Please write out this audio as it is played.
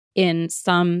in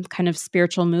some kind of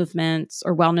spiritual movements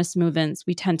or wellness movements,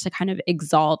 we tend to kind of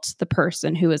exalt the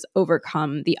person who has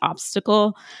overcome the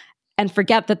obstacle and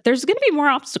forget that there's going to be more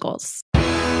obstacles.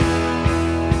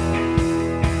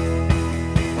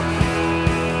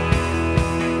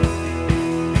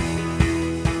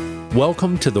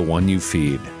 Welcome to The One You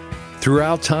Feed.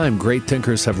 Throughout time, great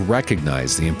thinkers have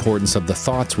recognized the importance of the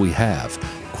thoughts we have.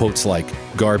 Quotes like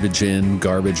garbage in,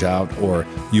 garbage out, or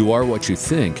you are what you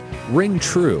think ring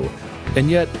true. And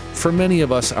yet, for many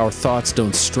of us, our thoughts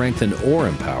don't strengthen or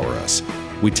empower us.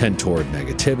 We tend toward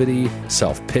negativity,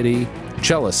 self-pity,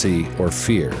 jealousy, or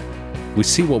fear. We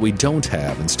see what we don't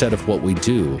have instead of what we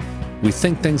do. We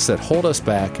think things that hold us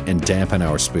back and dampen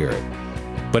our spirit.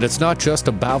 But it's not just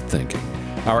about thinking.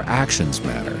 Our actions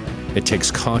matter. It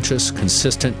takes conscious,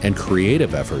 consistent, and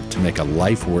creative effort to make a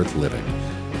life worth living.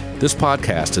 This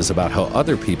podcast is about how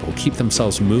other people keep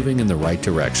themselves moving in the right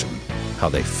direction, how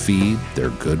they feed their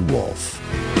good wolf.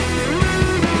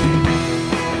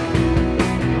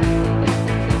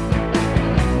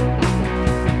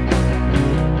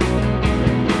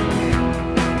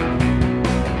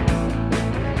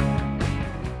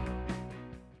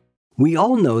 We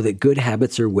all know that good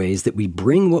habits are ways that we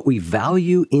bring what we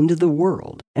value into the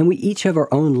world, and we each have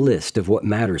our own list of what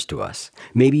matters to us.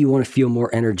 Maybe you want to feel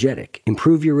more energetic,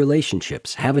 improve your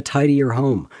relationships, have a tidier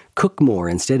home, cook more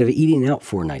instead of eating out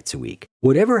 4 nights a week.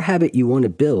 Whatever habit you want to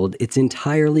build, it's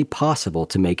entirely possible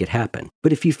to make it happen.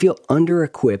 But if you feel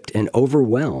under-equipped and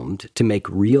overwhelmed to make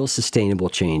real sustainable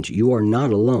change, you are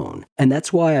not alone. And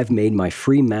that's why I've made my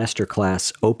free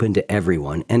masterclass open to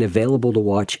everyone and available to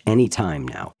watch anytime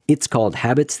now. It's called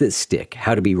Habits That Stick,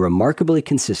 How to Be Remarkably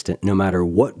Consistent No Matter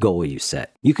What Goal You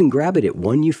Set. You can grab it at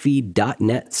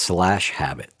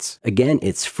oneyoufeed.net/habits. Again,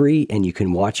 it's free and you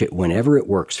can watch it whenever it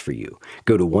works for you.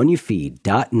 Go to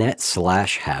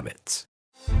oneyoufeed.net/habits.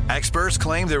 Experts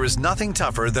claim there is nothing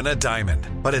tougher than a diamond.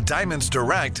 But at Diamonds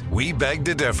Direct, we beg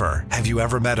to differ. Have you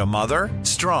ever met a mother?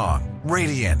 Strong,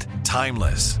 radiant,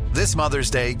 timeless. This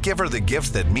Mother's Day, give her the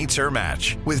gift that meets her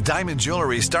match. With diamond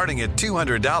jewelry starting at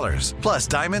 $200. Plus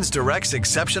Diamonds Direct's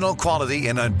exceptional quality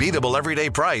and unbeatable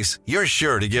everyday price, you're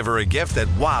sure to give her a gift that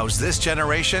wows this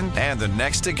generation and the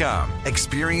next to come.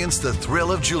 Experience the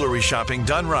thrill of jewelry shopping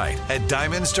done right at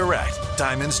Diamonds Direct.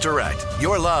 Diamonds Direct.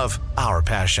 Your love, our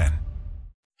passion.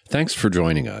 Thanks for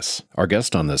joining us. Our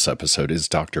guest on this episode is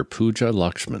Dr. Pooja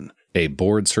Lakshmin, a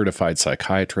board-certified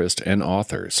psychiatrist and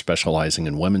author specializing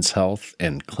in women's health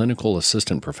and clinical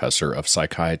assistant professor of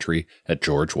psychiatry at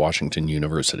George Washington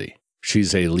University.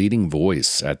 She's a leading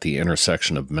voice at the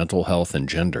intersection of mental health and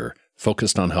gender,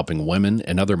 focused on helping women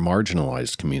and other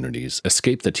marginalized communities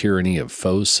escape the tyranny of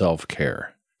faux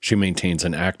self-care. She maintains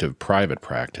an active private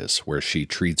practice where she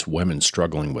treats women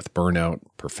struggling with burnout,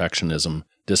 perfectionism,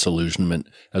 disillusionment,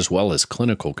 as well as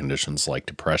clinical conditions like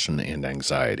depression and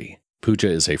anxiety. Pooja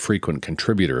is a frequent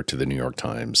contributor to the New York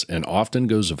Times and often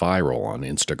goes viral on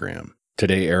Instagram.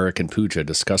 Today, Eric and Pooja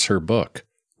discuss her book,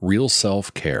 Real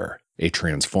Self-Care, a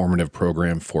transformative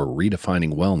program for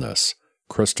redefining wellness,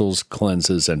 crystals,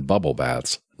 cleanses, and bubble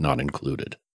baths not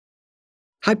included.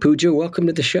 Hi, Pooja. Welcome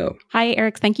to the show. Hi,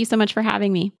 Eric. Thank you so much for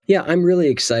having me. Yeah, I'm really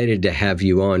excited to have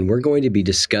you on. We're going to be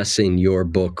discussing your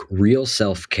book, Real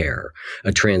Self-Care, a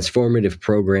transformative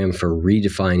program for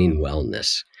redefining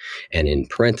wellness. And in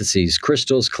parentheses,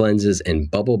 crystals, cleanses, and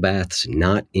bubble baths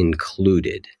not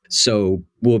included. So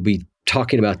we'll be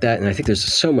talking about that, and I think there's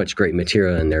so much great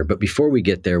material in there. But before we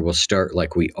get there, we'll start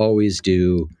like we always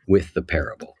do with the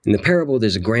parable. In the parable,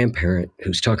 there's a grandparent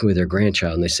who's talking with their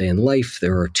grandchild, and they say, in life,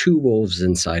 there are 2 wolves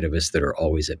inside of us that are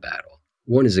always at battle.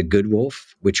 One is a good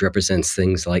wolf, which represents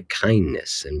things like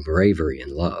kindness and bravery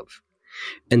and love.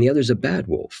 And the other is a bad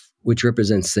wolf, which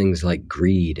represents things like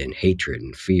greed and hatred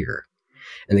and fear.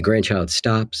 And the grandchild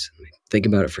stops, and they think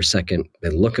about it for a second,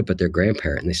 they look up at their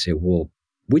grandparent, and they say, well,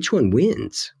 which one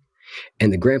wins?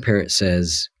 And the grandparent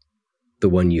says, the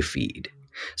one you feed.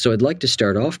 So I'd like to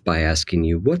start off by asking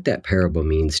you what that parable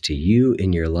means to you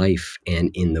in your life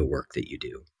and in the work that you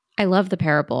do. I love the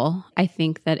parable. I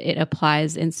think that it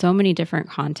applies in so many different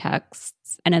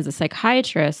contexts. And as a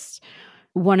psychiatrist,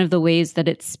 one of the ways that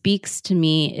it speaks to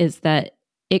me is that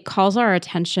it calls our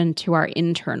attention to our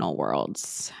internal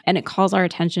worlds, and it calls our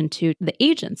attention to the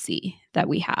agency that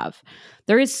we have.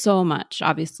 There is so much,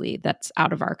 obviously, that's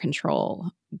out of our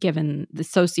control, given the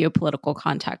socio-political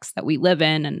context that we live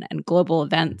in and global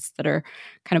events that are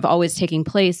kind of always taking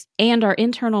place. And our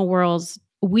internal worlds,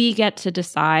 we get to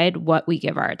decide what we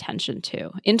give our attention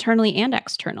to, internally and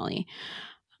externally.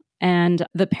 And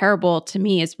the parable, to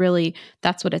me, is really,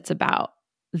 that's what it's about.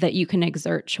 That you can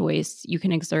exert choice, you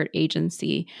can exert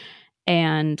agency.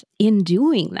 And in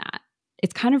doing that,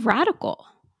 it's kind of radical,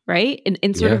 right?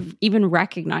 In sort of even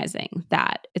recognizing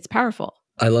that it's powerful.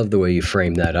 I love the way you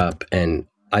frame that up. And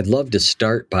I'd love to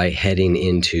start by heading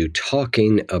into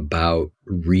talking about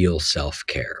real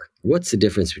self-care. What's the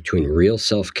difference between real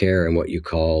self-care and what you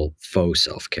call faux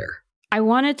self-care? I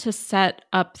wanted to set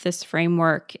up this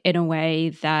framework in a way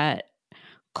that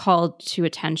called to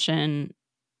attention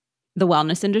the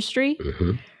wellness industry,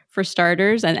 for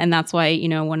starters. And that's why,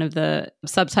 one of the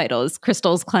subtitles,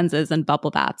 crystals, cleanses, and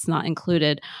bubble baths not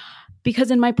included.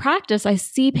 Because in my practice, I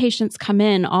see patients come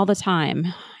in all the time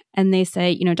and they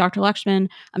say, Dr. Lakshmin,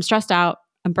 I'm stressed out,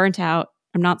 I'm burnt out,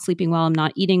 I'm not sleeping well, I'm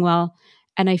not eating well.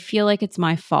 And I feel like it's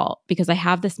my fault because I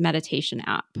have this meditation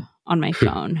app on my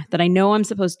phone that I know I'm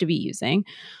supposed to be using.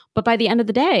 But by the end of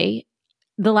the day,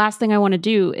 the last thing I want to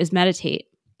do is meditate.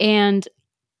 And,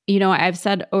 I've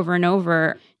said over and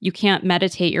over, you can't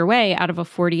meditate your way out of a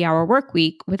 40-hour work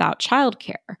week without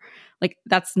childcare. Like,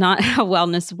 that's not how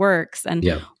wellness works.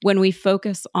 And when we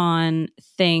focus on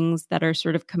things that are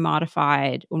sort of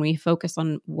commodified, when we focus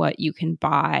on what you can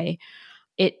buy,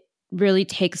 it really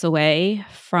takes away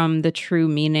from the true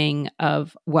meaning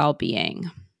of well-being.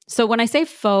 So when I say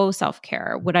faux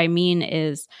self-care, what I mean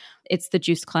is it's the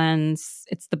juice cleanse,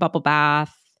 it's the bubble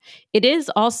bath. It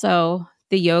is also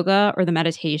the yoga or the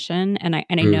meditation. And I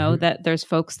know that there's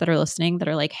folks that are listening that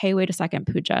are like, hey, wait a second,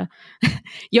 Pooja.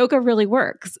 Yoga really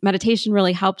works. Meditation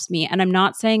really helps me. And I'm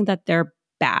not saying that they're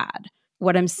bad.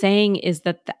 What I'm saying is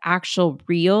that the actual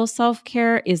real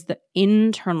self-care is the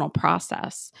internal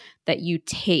process that you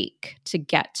take to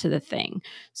get to the thing.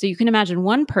 So you can imagine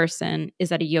one person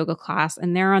is at a yoga class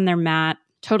and they're on their mat,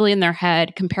 totally in their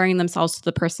head, comparing themselves to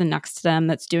the person next to them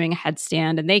that's doing a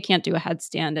headstand and they can't do a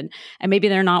headstand. And maybe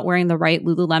they're not wearing the right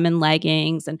Lululemon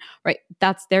leggings. And right,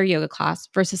 that's their yoga class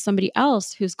versus somebody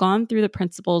else who's gone through the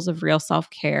principles of real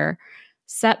self-care,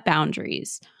 set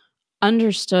boundaries,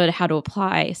 understood how to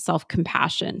apply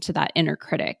self-compassion to that inner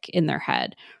critic in their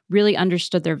head, really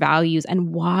understood their values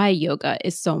and why yoga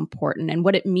is so important and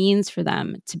what it means for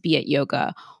them to be at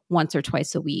yoga once or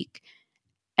twice a week,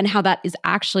 and how that is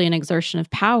actually an exertion of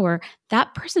power.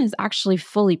 That person is actually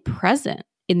fully present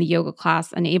in the yoga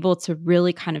class and able to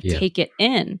really kind of take it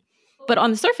in. But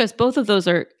on the surface, both of those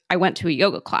are, I went to a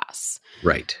yoga class.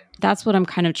 Right. That's what I'm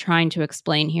kind of trying to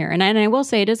explain here. And I will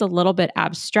say it is a little bit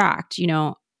abstract,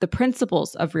 the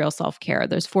principles of real self-care.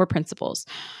 There's 4 principles: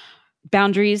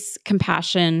 boundaries,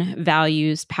 compassion,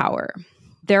 values, power.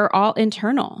 They're all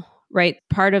internal, right?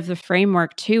 Part of the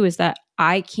framework too is that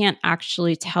I can't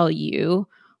actually tell you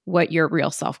what your real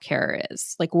self-care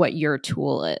is, like what your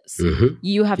tool is.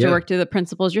 You have to work through the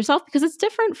principles yourself because it's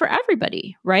different for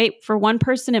everybody, right? For one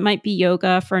person, it might be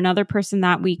yoga. For another person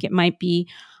that week, it might be,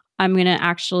 I'm going to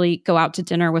actually go out to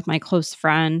dinner with my close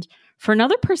friend. For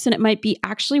another person, it might be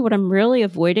actually what I'm really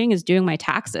avoiding is doing my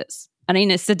taxes. I need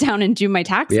to sit down and do my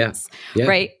taxes,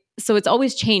 right? So it's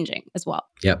always changing as well.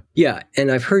 Yeah.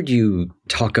 And I've heard you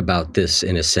talk about this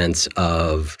in a sense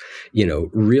of,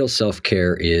 real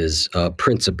self-care is a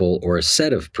principle or a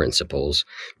set of principles,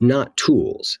 not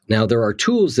tools. Now, there are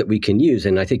tools that we can use.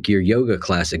 And I think your yoga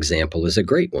class example is a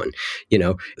great one.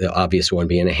 The obvious one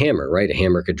being a hammer, right? A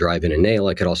hammer could drive in a nail.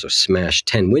 I could also smash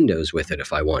 10 windows with it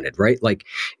if I wanted, right? Like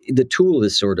the tool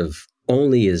is sort of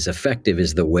only as effective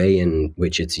as the way in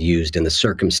which it's used and the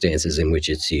circumstances in which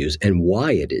it's used and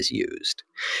why it is used.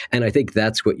 And I think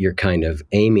that's what you're kind of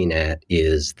aiming at,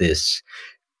 is this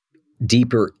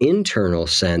deeper internal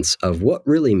sense of what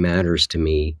really matters to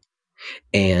me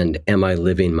and am I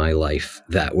living my life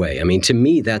that way? I mean, to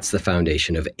me, that's the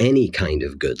foundation of any kind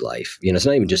of good life. It's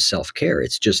not even just self-care.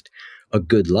 It's just a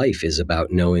good life is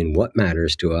about knowing what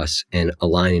matters to us and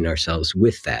aligning ourselves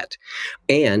with that.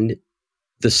 And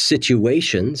the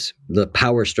situations, the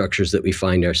power structures that we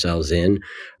find ourselves in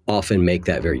often make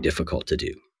that very difficult to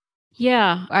do.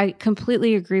 Yeah, I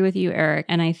completely agree with you, Eric.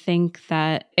 And I think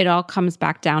that it all comes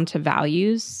back down to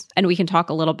values. And we can talk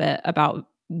a little bit about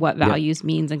what values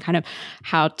means and kind of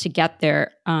how to get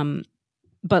there.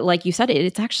 But like you said,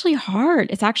 it's actually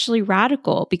hard. It's actually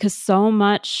radical because so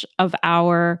much of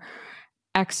our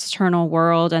external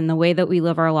world and the way that we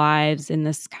live our lives in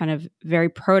this kind of very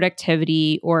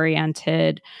productivity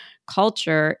oriented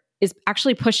culture is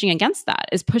actually pushing against that,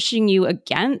 is pushing you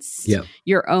against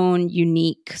your own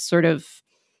unique sort of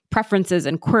preferences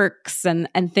and quirks and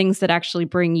things that actually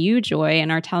bring you joy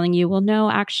and are telling you, well, no,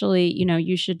 actually,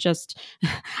 you should just,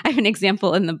 I have an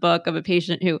example in the book of a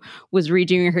patient who was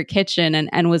redoing her kitchen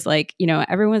and was like,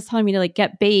 everyone's telling me to like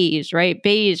get beige, right?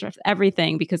 Beige for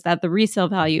everything because that's the resale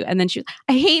value. And then she was,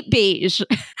 I hate beige.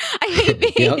 I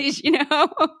hate beige,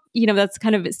 that's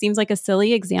kind of, it seems like a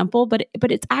silly example, but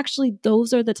it's actually,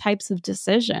 those are the types of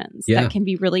decisions that can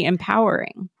be really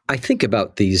empowering. I think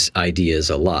about these ideas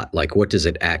a lot. Like, what does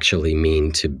it actually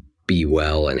mean to be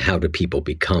well, and how do people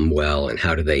become well, and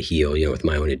how do they heal, with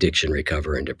my own addiction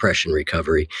recovery and depression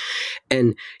recovery.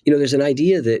 And, there's an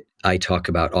idea that I talk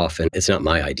about often. It's not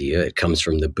my idea. It comes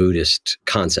from the Buddhist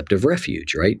concept of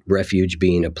refuge, right? Refuge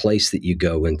being a place that you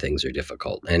go when things are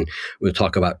difficult. And we'll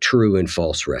talk about true and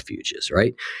false refuges,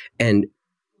 right? And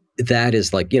that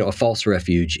is like, a false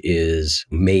refuge is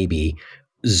maybe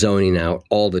zoning out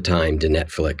all the time to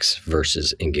Netflix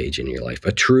versus engaging in your life.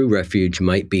 A true refuge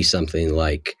might be something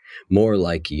like more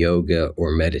like yoga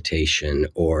or meditation,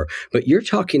 but you're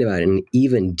talking about an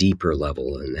even deeper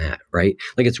level than that, right?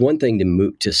 Like, it's one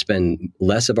thing to spend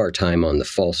less of our time on the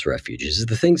false refuges,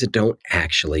 the things that don't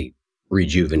actually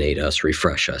rejuvenate us,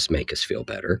 refresh us, make us feel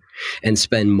better, and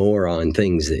spend more on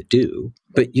things that do.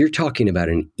 But you're talking about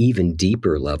an even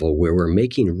deeper level where we're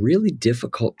making really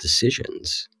difficult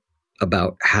decisions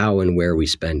about how and where we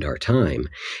spend our time.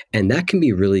 And that can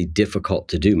be really difficult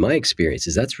to do. My experience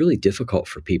is that's really difficult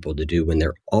for people to do when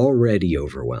they're already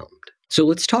overwhelmed. So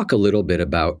let's talk a little bit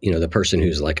about, the person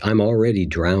who's like, I'm already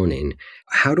drowning.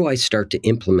 How do I start to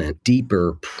implement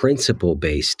deeper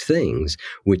principle-based things,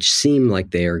 which seem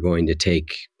like they are going to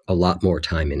take a lot more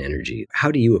time and energy? How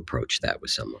do you approach that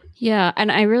with someone? Yeah.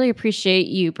 And I really appreciate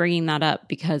you bringing that up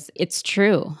because it's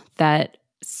true that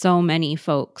so many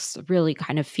folks really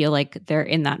kind of feel like they're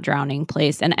in that drowning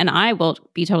place. And I will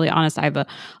be totally honest, I have a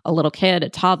little kid, a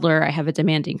toddler, I have a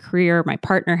demanding career, my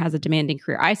partner has a demanding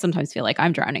career. I sometimes feel like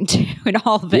I'm drowning too in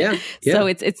all of it. Yeah. So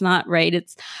it's not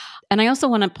right. And I also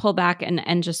want to pull back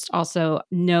and just also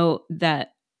note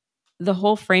that the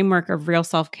whole framework of real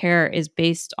self-care is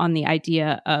based on the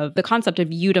idea of the concept of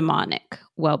eudaimonic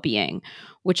well-being,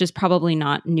 which is probably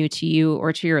not new to you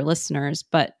or to your listeners.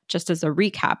 But just as a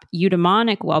recap,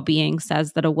 eudaimonic well-being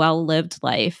says that a well-lived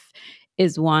life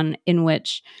is one in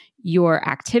which your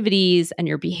activities and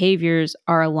your behaviors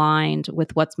are aligned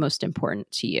with what's most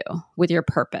important to you, with your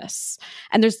purpose.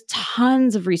 And there's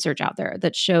tons of research out there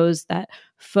that shows that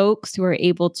folks who are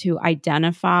able to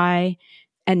identify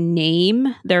and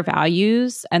name their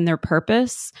values and their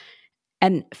purpose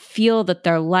and feel that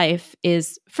their life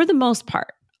is, for the most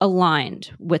part,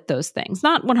 aligned with those things.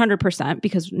 Not 100%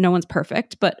 because no one's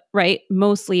perfect, but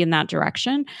mostly in that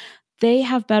direction. They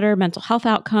have better mental health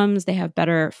outcomes. They have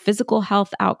better physical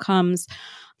health outcomes.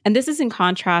 And this is in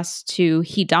contrast to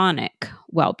hedonic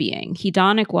well-being.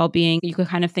 Hedonic well-being, you could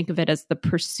kind of think of it as the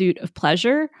pursuit of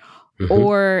pleasure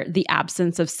or the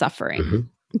absence of suffering.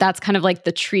 That's kind of like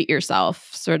the treat yourself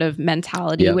sort of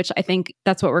mentality, which I think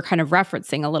that's what we're kind of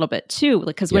referencing a little bit too.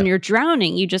 Because when you're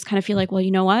drowning, you just kind of feel like, well,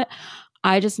 you know what?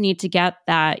 I just need to get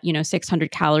that,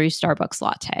 600 calorie Starbucks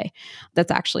latte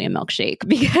that's actually a milkshake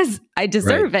because I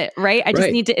deserve it, right? I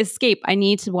just need to escape. I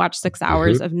need to watch 6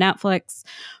 hours of Netflix,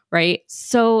 right?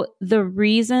 So the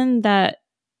reason that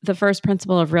the first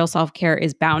principle of real self-care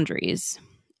is boundaries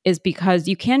is because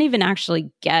you can't even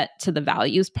actually get to the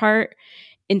values part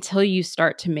until you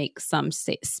start to make some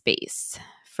space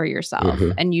for yourself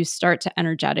and you start to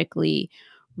energetically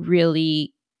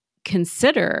really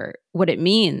consider what it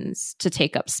means to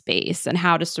take up space and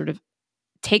how to sort of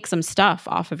take some stuff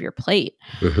off of your plate.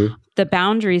 The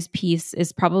boundaries piece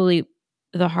is probably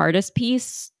the hardest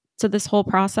piece to this whole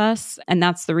process. And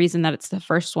that's the reason that it's the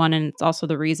first one. And it's also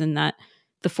the reason that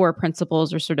the 4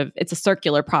 principles are sort of, it's a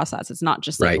circular process. It's not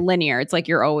just like linear. It's like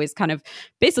you're always kind of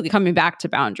basically coming back to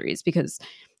boundaries because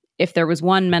if there was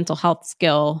one mental health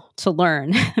skill to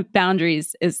learn,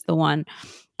 boundaries is the one.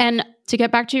 And to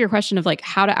get back to your question of like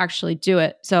how to actually do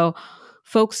it. So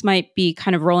folks might be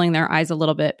kind of rolling their eyes a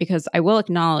little bit because I will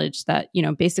acknowledge that,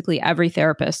 basically every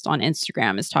therapist on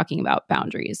Instagram is talking about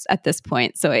boundaries at this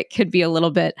point. So it could be a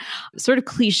little bit sort of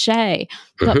cliche,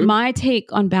 but my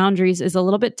take on boundaries is a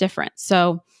little bit different.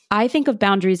 So I think of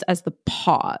boundaries as the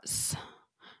pause.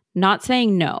 Not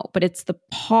saying no, but it's the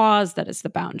pause that is the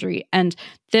boundary. And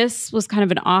this was kind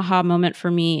of an aha moment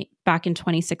for me back in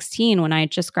 2016 when I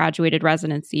had just graduated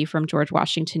residency from George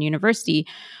Washington University.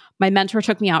 my mentor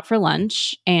took me out for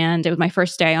lunch, and it was my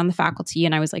first day on the faculty,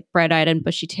 and I was like bright-eyed and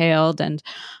bushy-tailed, and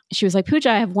she was like, Pooja,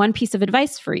 I have one piece of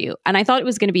advice for you. And I thought it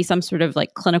was going to be some sort of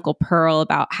like clinical pearl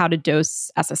about how to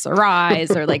dose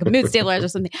SSRIs or like mood stabilizers or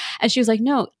something. And she was like,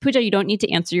 no, Pooja, you don't need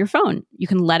to answer your phone. You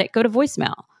can let it go to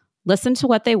voicemail. Listen to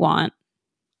what they want,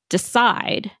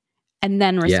 decide, and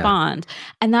then respond. Yeah.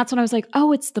 And that's when I was like,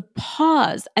 oh, it's the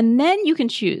pause. And then you can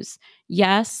choose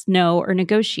yes, no, or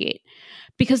negotiate.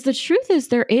 Because the truth is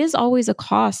there is always a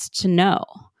cost to no.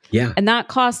 Yeah. And that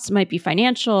cost might be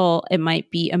financial, it might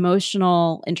be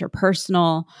emotional,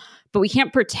 interpersonal, but we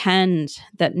can't pretend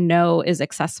that no is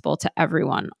accessible to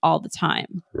everyone all the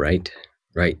time. Right.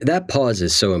 Right. That pause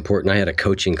is so important. I had a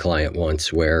coaching client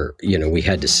once where, we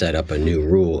had to set up a new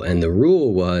rule. And the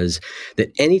rule was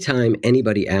that anytime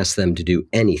anybody asked them to do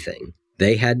anything,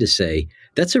 they had to say,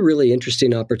 that's a really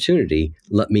interesting opportunity.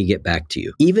 Let me get back to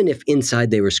you. Even if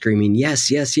inside they were screaming, yes,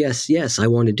 yes, yes, yes, I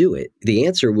want to do it. The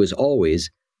answer was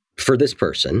always, for this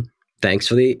person, thanks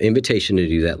for the invitation to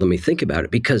do that. Let me think about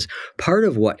it. Because part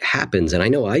of what happens, and I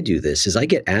know I do this, is I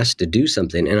get asked to do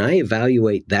something and I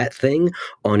evaluate that thing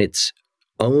on its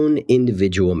own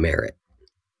individual merit.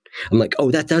 I'm like,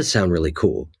 oh, that does sound really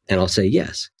cool. And I'll say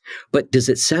yes. But does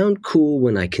it sound cool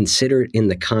when I consider it in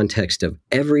the context of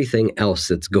everything else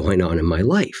that's going on in my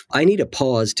life? I need a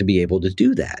pause to be able to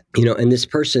do that. And this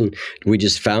person, we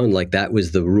just found like that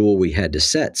was the rule we had to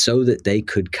set so that they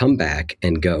could come back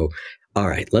and go, all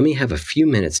right, let me have a few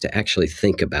minutes to actually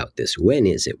think about this. When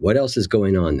is it? What else is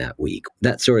going on that week?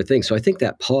 That sort of thing. So I think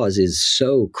that pause is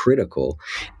so critical.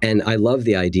 And I love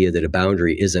the idea that a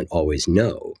boundary isn't always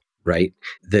no, right?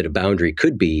 That a boundary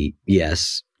could be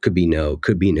yes, could be no,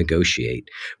 could be negotiate.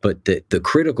 But the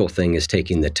critical thing is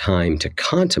taking the time to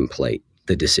contemplate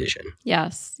the decision.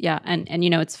 Yes. Yeah. And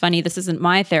it's funny, this isn't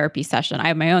my therapy session. I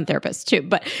have my own therapist too,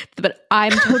 but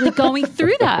I'm totally going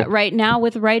through that right now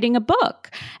with writing a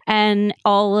book and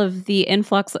all of the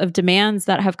influx of demands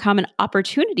that have come and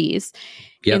opportunities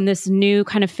in this new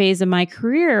kind of phase of my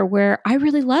career where I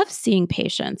really love seeing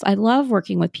patients. I love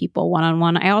working with people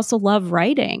one-on-one. I also love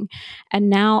writing. And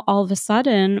now all of a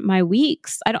sudden my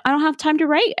weeks, I don't have time to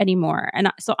write anymore.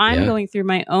 And so I'm going through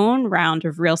my own round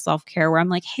of real self-care where I'm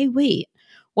like, hey, wait,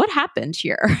 what happened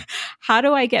here? How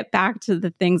do I get back to the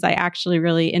things I actually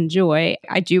really enjoy?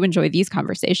 I do enjoy these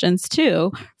conversations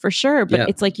too, for sure. But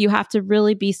it's like you have to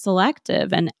really be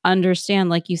selective and understand,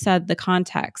 like you said, the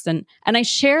context. And I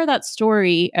share that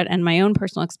story and my own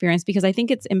personal experience because I think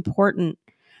it's important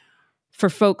for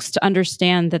folks to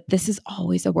understand that this is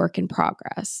always a work in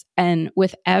progress. And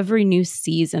with every new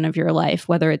season of your life,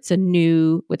 whether it's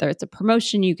a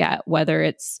promotion you get, whether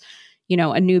it's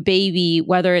a new baby,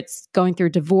 whether it's going through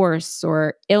divorce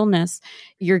or illness,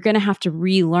 you're going to have to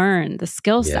relearn the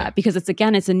skill set because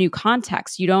it's a new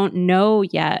context. You don't know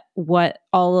yet what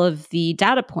all of the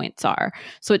data points are.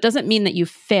 So it doesn't mean that you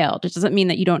failed. It doesn't mean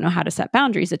that you don't know how to set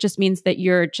boundaries. It just means that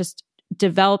you're just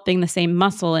developing the same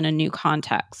muscle in a new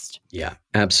context. Yeah,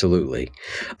 absolutely.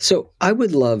 So I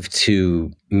would love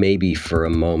to maybe for a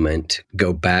moment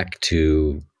go back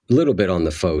to a little bit on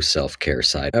the faux self-care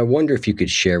side. I wonder if you could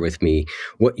share with me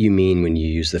what you mean when you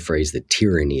use the phrase the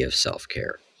tyranny of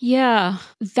self-care. Yeah,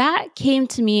 that came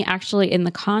to me actually in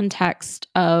the context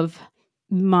of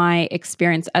my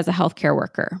experience as a healthcare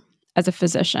worker, as a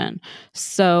physician.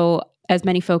 So as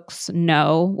many folks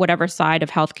know, whatever side of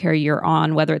healthcare you're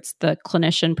on, whether it's the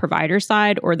clinician provider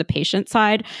side or the patient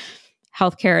side,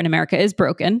 healthcare in America is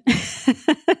broken,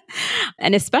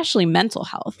 and especially mental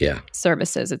health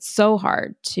services. It's so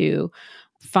hard to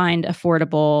find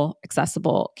affordable,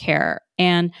 accessible care.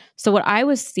 And so what I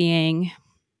was seeing,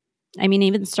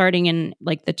 even starting in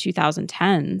like the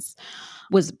 2010s,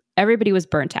 was everybody was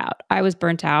burnt out. I was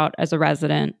burnt out as a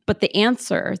resident, but the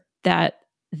answer that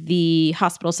the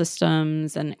hospital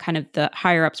systems and kind of the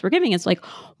higher ups were giving is like,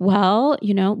 well,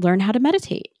 learn how to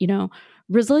meditate,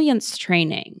 resilience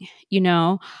training,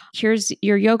 here's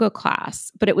your yoga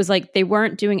class. But it was like they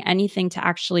weren't doing anything to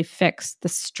actually fix the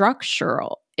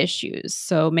structural issues.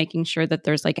 So making sure that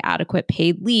there's like adequate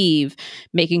paid leave,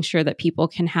 making sure that people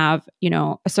can have,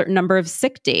 a certain number of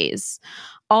sick days.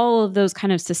 All of those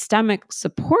kind of systemic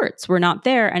supports were not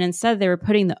there. And instead they were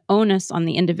putting the onus on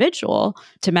the individual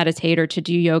to meditate or to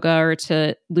do yoga or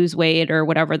to lose weight or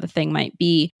whatever the thing might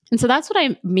be. And so that's what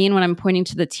I mean when I'm pointing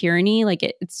to the tyranny. Like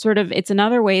it's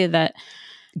another way that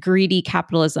greedy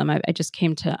capitalism, I just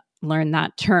came to learn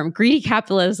that term, greedy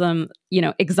capitalism,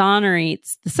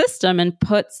 exonerates the system and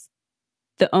puts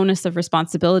the onus of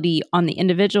responsibility on the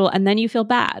individual. And then you feel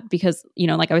bad because,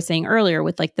 like I was saying earlier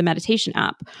with like the meditation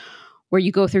app, where you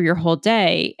go through your whole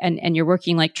day and you're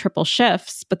working like triple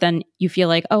shifts, but then you feel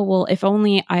like, oh, well, if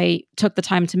only I took the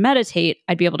time to meditate,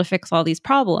 I'd be able to fix all these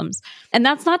problems. And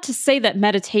that's not to say that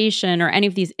meditation or any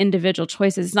of these individual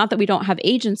choices, it's not that we don't have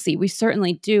agency. We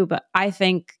certainly do. But I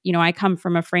think, I come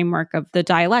from a framework of the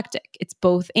dialectic. It's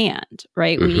both and,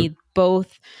 right? We need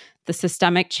both the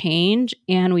systemic change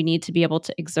and we need to be able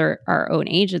to exert our own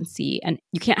agency. And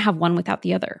you can't have one without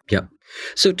the other. Yep.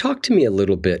 So talk to me a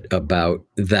little bit about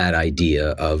that idea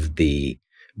of the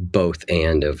both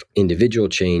and of individual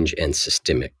change and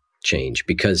systemic change,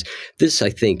 because this,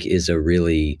 I think, is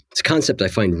it's a concept I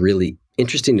find really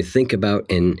interesting to think about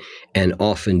and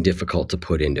often difficult to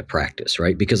put into practice,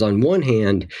 right? Because on one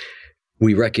hand,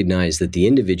 we recognize that the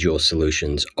individual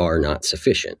solutions are not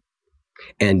sufficient.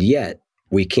 And yet,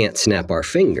 we can't snap our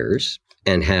fingers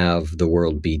and have the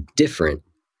world be different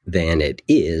than it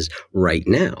is right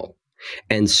now.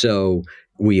 And so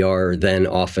we are then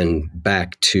often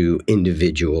back to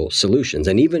individual solutions.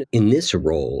 And even in this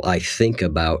role, I think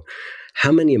about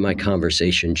how many of my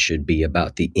conversations should be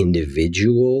about the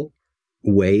individual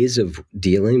ways of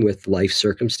dealing with life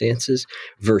circumstances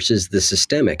versus the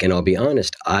systemic. And I'll be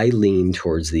honest, I lean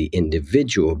towards the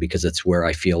individual because it's where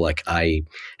I feel like I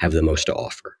have the most to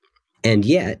offer. And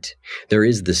yet, there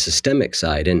is the systemic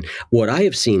side. And what I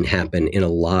have seen happen in a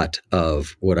lot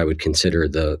of what I would consider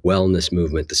the wellness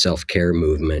movement, the self-care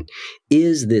movement,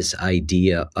 is this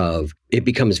idea of it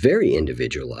becomes very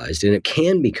individualized and it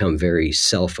can become very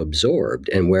self-absorbed,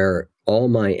 and where all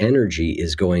my energy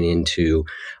is going into,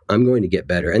 I'm going to get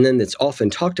better. And then it's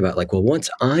often talked about like, well, once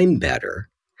I'm better,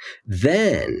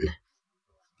 then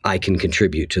I can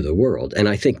contribute to the world. And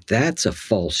I think that's a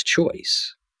false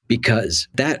choice, because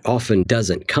that often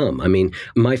doesn't come. I mean,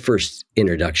 my first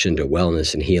introduction to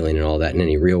wellness and healing and all that in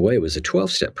any real way was a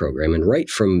 12-step program. And right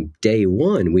from day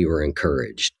one, we were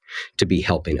encouraged to be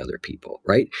helping other people,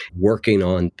 right? Working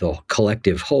on the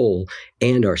collective whole,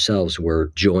 and ourselves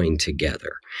were joined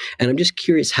together. And I'm just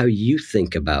curious how you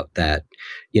think about that,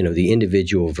 the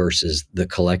individual versus the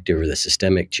collective or the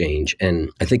systemic change. And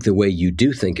I think the way you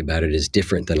do think about it is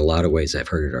different than a lot of ways I've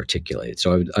heard it articulated.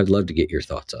 So I'd love to get your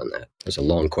thoughts on that. It was a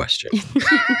long question.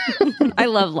 I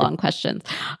love long questions.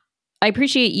 I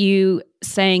appreciate you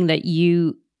saying that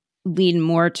you lean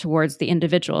more towards the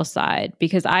individual side,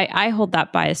 because I hold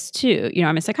that bias too.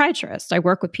 I'm a psychiatrist. I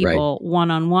work with people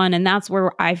one-on-one, and that's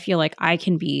where I feel like I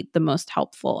can be the most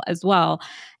helpful as well.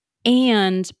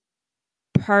 And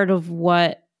part of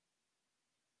what,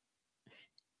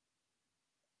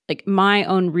 like my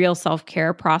own real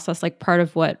self-care process, like part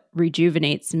of what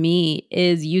rejuvenates me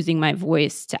is using my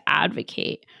voice to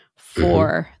advocate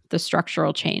for the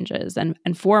structural changes and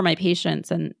for my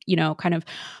patients, and, kind of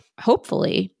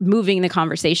hopefully moving the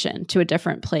conversation to a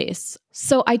different place.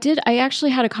 So I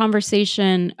actually had a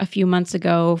conversation a few months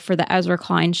ago for the Ezra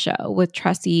Klein show with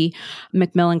Tressie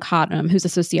McMillan Cottom, who's a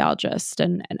sociologist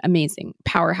and an amazing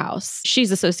powerhouse.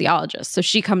 She's a sociologist, so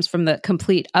she comes from the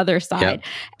complete other side.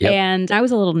 Yep. And I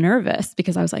was a little nervous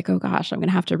because I was like, oh gosh, I'm going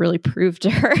to have to really prove to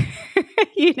her,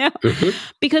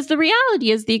 because the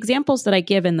reality is the examples that I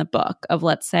give in the book of,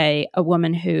 let's say,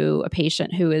 a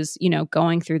patient who is,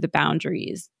 going through the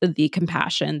boundaries, the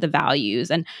compassion, the values,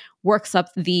 and works up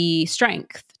the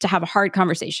strength to have a hard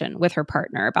conversation with her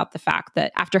partner about the fact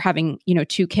that after having,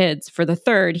 2 kids, for the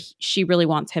third, she really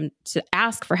wants him to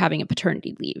ask for having a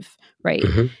paternity leave, right?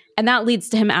 And that leads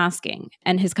to him asking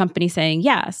and his company saying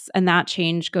yes. And that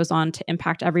change goes on to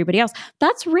impact everybody else.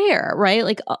 That's rare, right?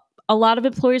 Like a lot of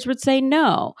employers would say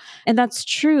no. And that's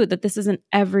true that this isn't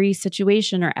every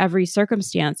situation or every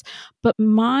circumstance. But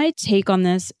my take on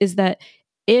this is that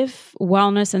if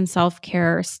wellness and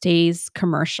self-care stays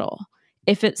commercial,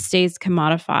 if it stays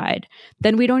commodified,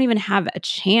 then we don't even have a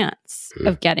chance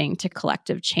of getting to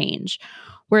collective change.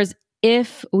 Whereas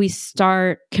if we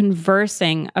start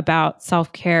conversing about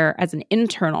self-care as an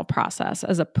internal process,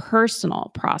 as a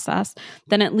personal process,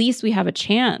 then at least we have a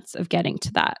chance of getting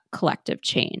to that collective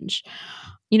change.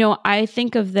 I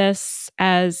think of this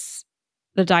as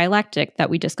the dialectic that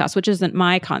we discuss, which isn't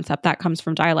my concept. That comes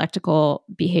from dialectical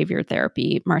behavior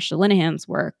therapy, Marsha Linehan's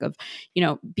work of,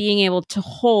 being able to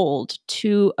hold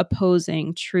 2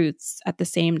 opposing truths at the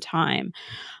same time.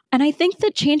 And I think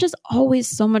that change is always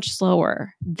so much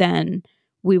slower than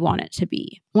we want it to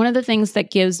be. One of the things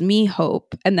that gives me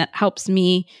hope and that helps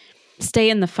me stay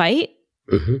in the fight,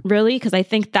 really, because I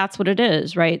think that's what it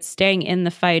is, right? Staying in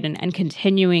the fight and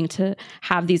continuing to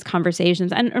have these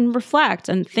conversations and reflect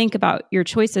and think about your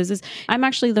choices is I'm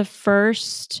actually the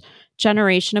first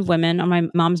generation of women on my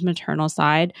mom's maternal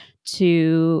side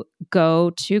to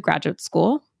go to graduate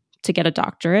school, to get a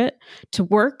doctorate, to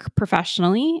work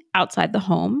professionally outside the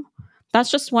home,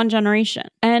 That's just one generation.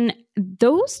 And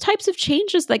those types of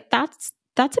changes, like that's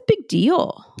a big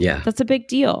deal. Yeah. That's a big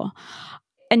deal.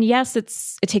 And yes, it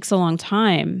takes a long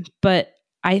time, but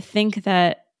I think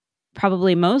that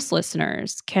probably most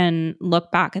listeners can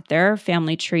look back at their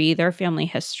family tree, their family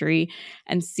history,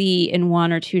 and see in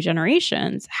 1 or 2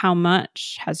 generations how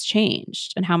much has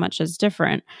changed and how much is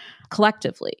different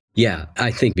collectively. Yeah,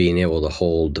 I think being able to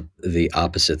hold the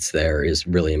opposites there is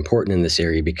really important in this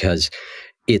area, because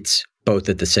it's both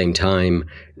at the same time,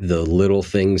 the little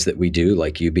things that we do,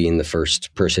 like you being the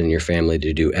first person in your family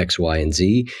to do X, Y, and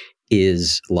Z,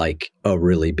 is like a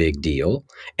really big deal,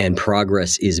 and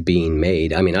progress is being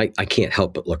made. I mean, I can't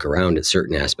help but look around at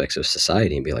certain aspects of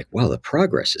society and be like, wow, the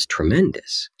progress is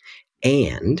tremendous.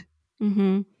 And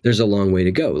there's a long way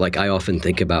to go. Like I often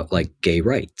think about like gay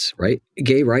rights, right?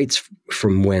 Gay rights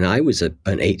from when I was an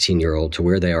 18-year-old to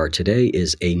where they are today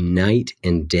is a night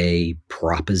and day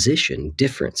proposition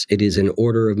difference. It is an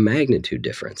order of magnitude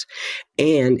difference.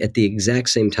 And at the exact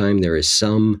same time, there is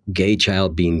some gay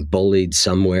child being bullied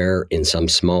somewhere in some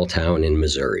small town in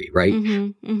Missouri, right?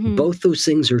 Both those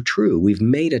things are true. We've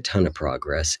made a ton of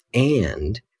progress,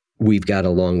 and we've got a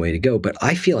long way to go. But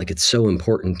I feel like it's so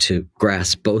important to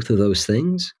grasp both of those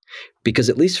things, because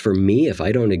at least for me, if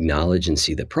I don't acknowledge and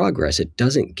see the progress, it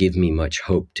doesn't give me much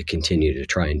hope to continue to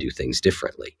try and do things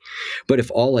differently. But if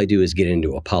all I do is get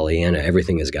into a Pollyanna,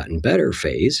 everything has gotten better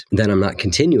phase, then I'm not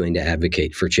continuing to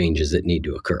advocate for changes that need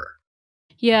to occur.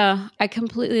 Yeah, I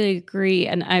completely agree.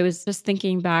 And I was just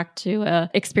thinking back to an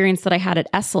experience that I had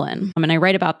at Esalen. And I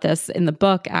write about this in the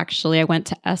book, actually. I went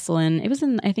to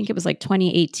Esalen. I think it was like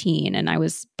 2018, and I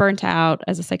was burnt out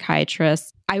as a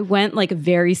psychiatrist. I went like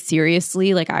very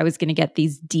seriously, like I was going to get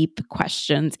these deep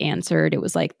questions answered. It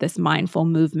was like this mindful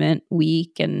movement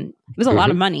week, and it was a lot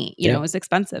of money. You know, it was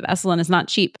expensive. Esalen is not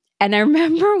cheap. And I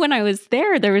remember when I was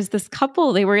there was this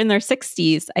couple, they were in their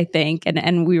 60s, I think,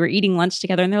 and we were eating lunch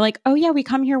together, and they're like, oh yeah, we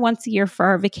come here once a year for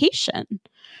our vacation.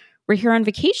 We're here on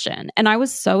vacation. And I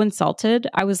was so insulted.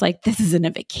 I was like, this isn't a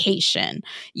vacation.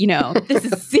 You know, this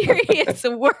is serious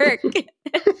work.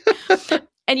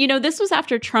 And, you know, this was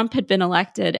after Trump had been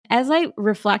elected. As I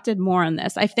reflected more on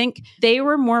this, I think they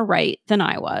were more right than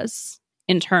I was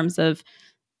in terms of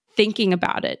thinking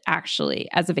about it actually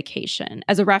as a vacation,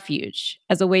 as a refuge,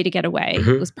 as a way to get away.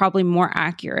 It was probably more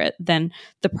accurate than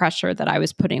the pressure that I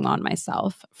was putting on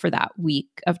myself for that week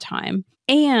of time.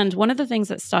 And one of the things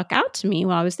that stuck out to me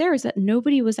while I was there is that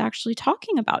nobody was actually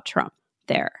talking about Trump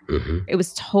there. It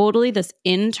was totally this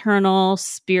internal,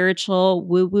 spiritual,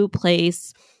 woo-woo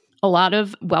place. A lot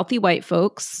of wealthy white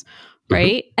folks,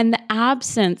 right? And the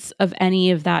absence of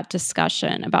any of that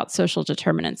discussion about social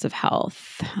determinants of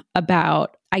health,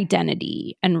 about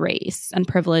identity and race and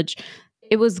privilege,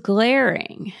 it was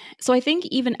glaring. So I think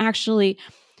even actually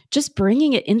just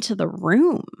bringing it into the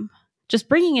room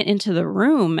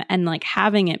and like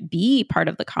having it be part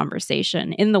of the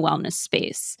conversation in the wellness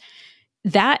space,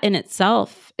 that in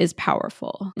itself is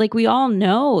powerful. Like we all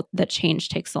know that change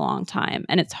takes a long time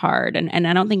and it's hard. And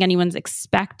I don't think anyone's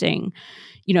expecting,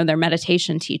 you know, their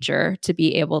meditation teacher to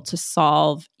be able to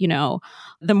solve, you know,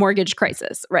 the mortgage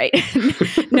crisis, right?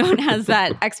 No one has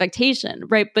that expectation,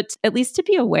 right? But at least to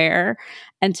be aware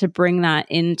and to bring that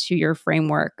into your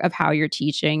framework of how you're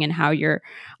teaching and how you're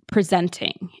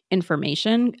presenting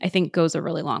information, I think goes a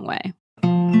really long way.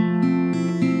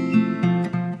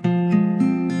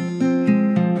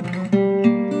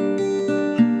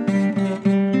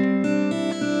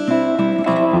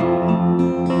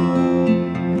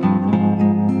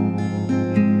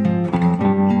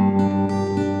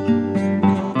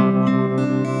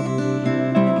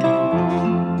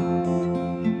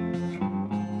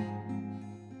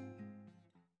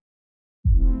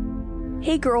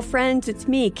 Hey girlfriends, it's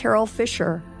me, Carol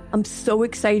Fisher. I'm so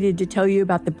excited to tell you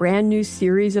about the brand new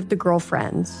series of The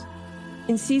Girlfriends.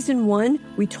 In season 1,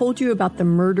 we told you about the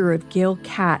murder of Gail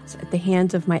Katz at the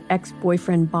hands of my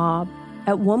ex-boyfriend Bob.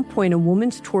 At one point, a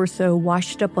woman's torso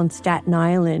washed up on Staten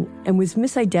Island and was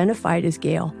misidentified as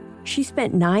Gail. She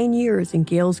spent 9 years in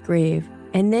Gail's grave,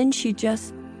 and then she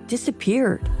just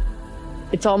disappeared.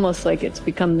 It's almost like it's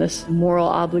become this moral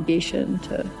obligation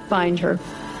to find her.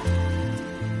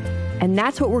 And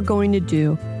that's what we're going to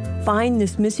do. Find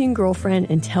this missing girlfriend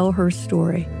and tell her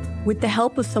story. With the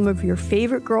help of some of your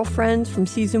favorite girlfriends from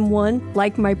season 1,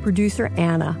 like my producer,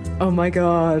 Anna. Oh my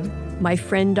God. My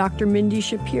friend, Dr. Mindy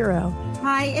Shapiro.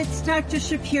 Hi, it's Dr.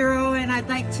 Shapiro, and I'd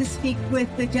like to speak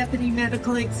with the Deputy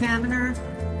Medical Examiner.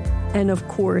 And of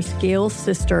course, Gail's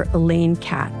sister, Elaine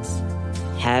Katz.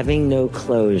 Having no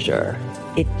closure,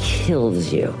 it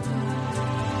kills you.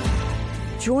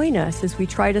 Join us as we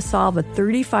try to solve a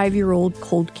 35-year-old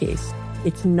cold case.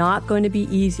 It's not going to be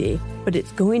easy, but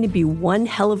it's going to be one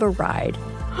hell of a ride.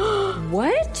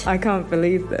 What? I can't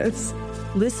believe this.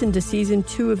 Listen to Season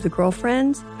 2 of The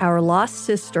Girlfriends, Our Lost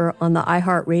Sister on the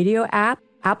iHeartRadio app,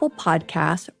 Apple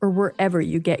Podcasts, or wherever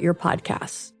you get your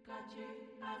podcasts.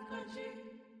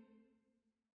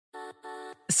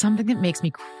 Something that makes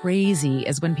me crazy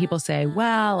is when people say,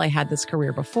 well, I had this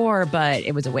career before, but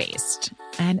it was a waste.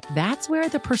 And that's where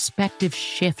the perspective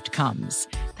shift comes,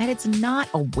 that it's not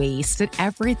a waste, that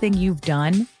everything you've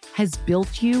done has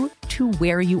built you to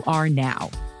where you are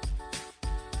now.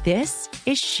 This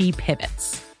is She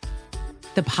Pivots,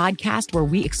 the podcast where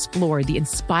we explore the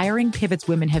inspiring pivots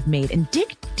women have made and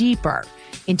dig deeper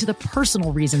into the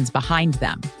personal reasons behind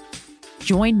them.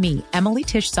 Join me, Emily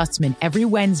Tish Sussman, every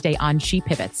Wednesday on She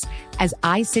Pivots as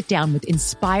I sit down with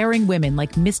inspiring women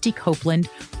like Misty Copeland,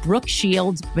 Brooke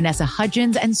Shields, Vanessa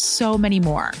Hudgens, and so many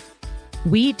more.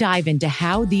 We dive into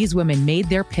how these women made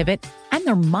their pivot and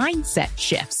their mindset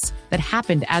shifts that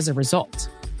happened as a result.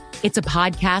 It's a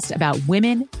podcast about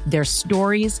women, their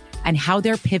stories, and how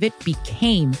their pivot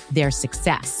became their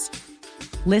success.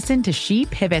 Listen to She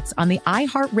Pivots on the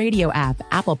iHeartRadio app,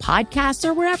 Apple Podcasts,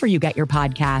 or wherever you get your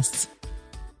podcasts.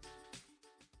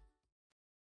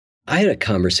 I had a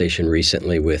conversation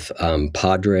recently with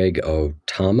Padraig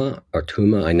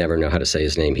Otuma. I never know how to say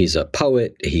his name. He's a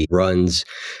poet. He runs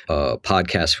a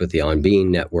podcast with the On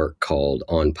Being Network called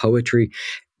On Poetry.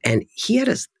 And he had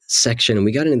a section, and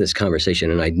we got into this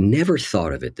conversation, and I'd never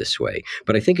thought of it this way,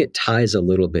 but I think it ties a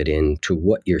little bit into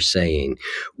what you're saying,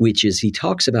 which is he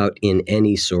talks about in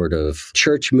any sort of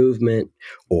church movement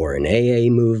or an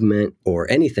AA movement or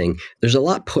anything, there's a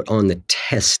lot put on the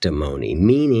testimony,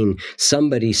 meaning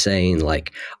somebody saying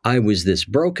like, I was this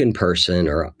broken person,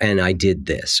 and I did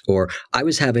this, or I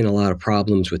was having a lot of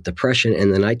problems with depression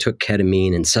and then I took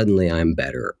ketamine and suddenly I'm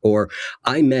better, or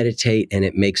I meditate and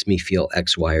it makes me feel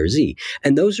X, Y, or Z.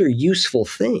 And those are useful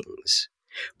things.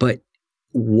 But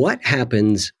what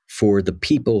happens for the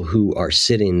people who are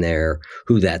sitting there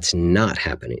who that's not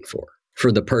happening for?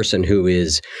 For the person who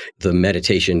is the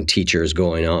meditation teacher is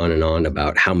going on and on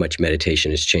about how much meditation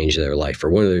has changed their life,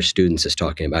 or one of their students is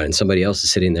talking about it, and somebody else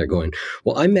is sitting there going,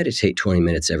 well, I meditate 20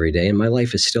 minutes every day and my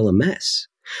life is still a mess.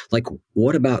 Like,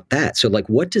 what about that? So like,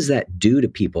 what does that do to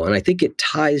people? And I think it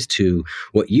ties to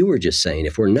what you were just saying.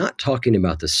 If we're not talking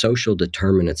about the social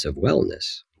determinants of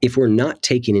wellness, if we're not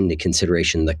taking into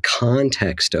consideration the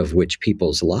context of which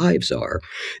people's lives are,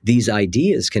 these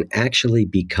ideas can actually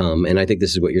become, and I think this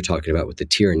is what you're talking about with the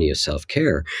tyranny of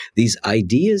self-care, these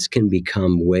ideas can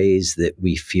become ways that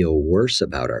we feel worse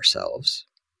about ourselves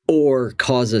or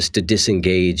cause us to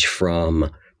disengage from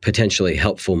potentially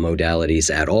helpful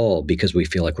modalities at all because we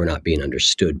feel like we're not being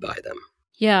understood by them.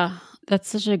 Yeah, that's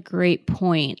such a great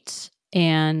point.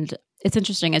 And it's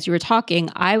interesting, as you were talking,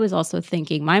 I was also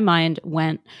thinking, my mind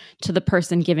went to the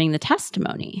person giving the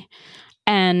testimony.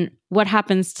 And what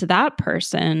happens to that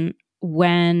person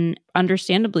when,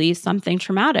 understandably, something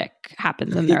traumatic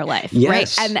happens in their life,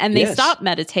 yes, right? And they stop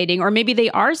meditating, or maybe they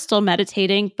are still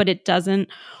meditating, but it doesn't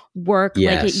work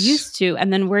like it used to.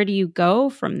 And then where do you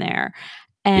go from there?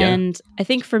 And I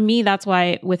think for me, that's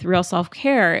why with Real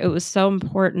Self-Care, it was so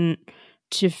important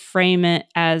to frame it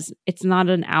as it's not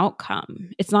an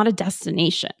outcome. It's not a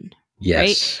destination,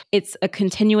 right? It's a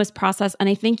continuous process. And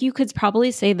I think you could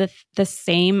probably say the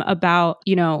same about,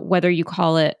 whether you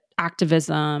call it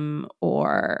activism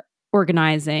or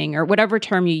organizing or whatever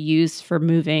term you use for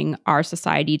moving our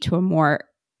society to a more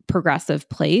progressive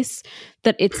place,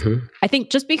 that it's, I think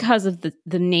just because of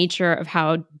the nature of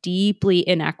how deeply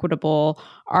inequitable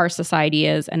our society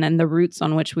is and then the roots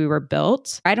on which we were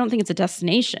built, I don't think it's a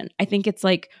destination. I think it's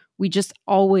like we just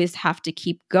always have to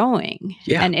keep going.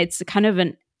 Yeah. And it's kind of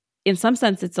in some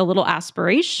sense, it's a little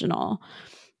aspirational.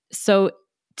 So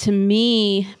to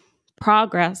me,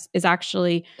 progress is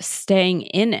actually staying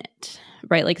in it,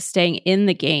 right? Like staying in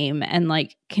the game and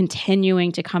like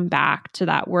continuing to come back to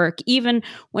that work, even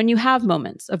when you have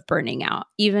moments of burning out,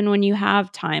 even when you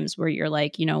have times where you're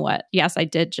like, you know what? Yes, I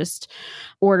did just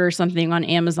order something on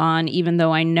Amazon, even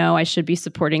though I know I should be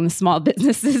supporting the small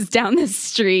businesses down the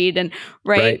street, and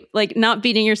right? Like not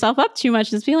beating yourself up too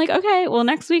much, just being like, okay, well,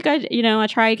 next week I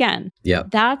try again. Yeah.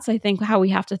 That's, I think, how we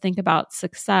have to think about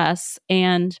success.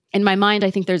 And in my mind, I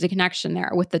think there's a connection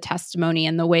there with the testimony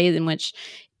and the way in which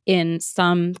in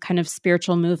some kind of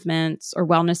spiritual movements or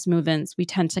wellness movements, we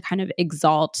tend to kind of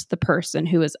exalt the person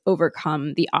who has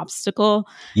overcome the obstacle.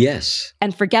 Yes.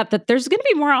 And forget that there's going to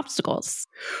be more obstacles.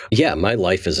 Yeah, my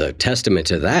life is a testament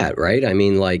to that, right? I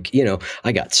mean, like,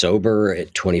 I got sober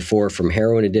at 24 from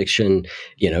heroin addiction,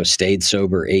 stayed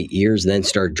sober 8 years, then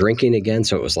started drinking again.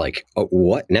 So it was like, oh,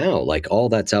 what now? Like all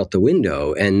that's out the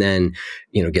window. And then,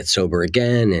 get sober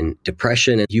again and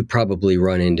depression. And you probably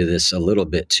run into this a little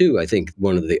bit too. I think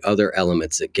one of the other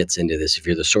elements that gets into this, if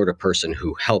you're the sort of person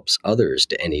who helps others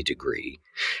to any degree,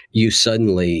 you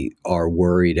suddenly are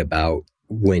worried about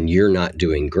when you're not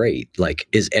doing great, like,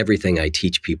 is everything I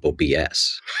teach people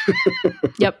BS?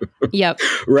 Yep.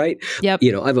 Right? Yep.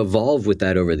 I've evolved with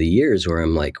that over the years where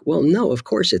I'm like, well, no, of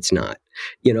course it's not,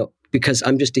 because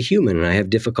I'm just a human and I have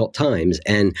difficult times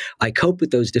and I cope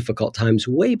with those difficult times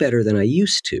way better than I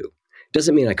used to.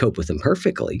 Doesn't mean I cope with them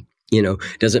perfectly.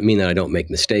 Doesn't mean that I don't make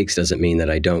mistakes, doesn't mean that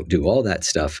I don't do all that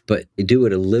stuff, but I do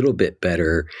it a little bit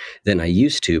better than I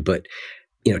used to. But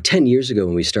 10 years ago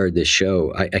when we started this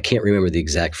show, I can't remember the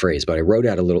exact phrase, but I wrote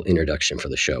out a little introduction for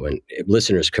the show. And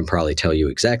listeners can probably tell you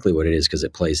exactly what it is because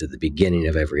it plays at the beginning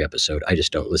of every episode. I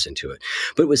just don't listen to it.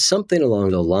 But it was something along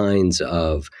the lines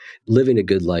of living a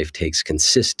good life takes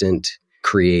consistent,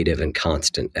 creative, and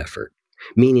constant effort.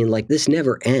 Meaning like this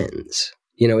never ends.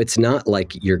 It's not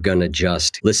like you're going to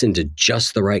just listen to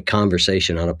just the right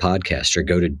conversation on a podcast or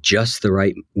go to just the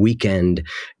right weekend,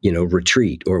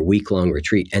 retreat or week-long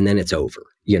retreat, and then it's over,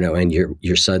 and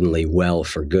you're suddenly well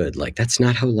for good. Like, that's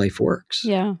not how life works.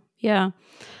 Yeah.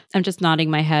 I'm just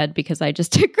nodding my head because I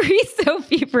just agree so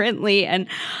fervently. And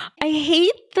I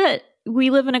hate that we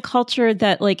live in a culture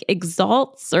that like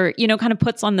exalts or, kind of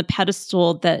puts on the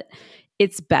pedestal that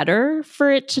it's better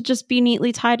for it to just be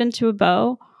neatly tied into a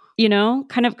bow.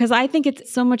 Kind of, because I think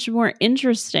it's so much more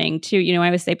interesting to, I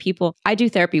always say I do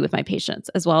therapy with my patients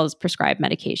as well as prescribe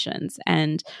medications.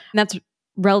 And that's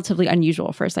relatively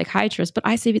unusual for a psychiatrist, but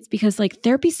I say it's because like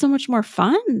therapy is so much more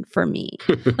fun for me.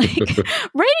 Like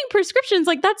writing prescriptions,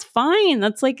 like that's fine.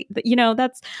 That's like,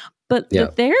 but the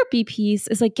therapy piece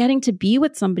is like getting to be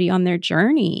with somebody on their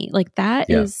journey. Like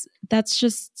that's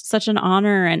just such an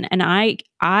honor. And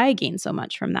I gain so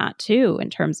much from that too, in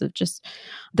terms of just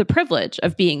the privilege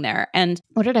of being there. And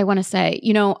what did I want to say?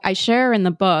 I share in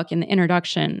the book, in the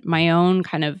introduction, my own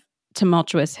kind of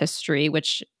tumultuous history,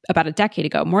 which about a decade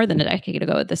ago, more than a decade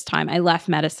ago at this time, I left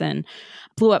medicine,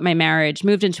 blew up my marriage,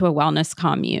 moved into a wellness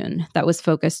commune that was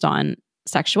focused on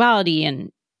sexuality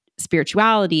and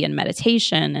spirituality and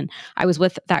meditation. And I was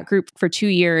with that group for 2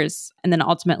 years and then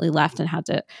ultimately left and had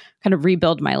to kind of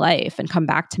rebuild my life and come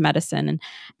back to medicine. And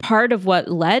part of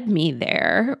what led me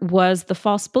there was the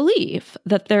false belief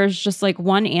that there's just like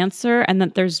one answer and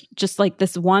that there's just like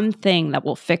this one thing that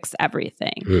will fix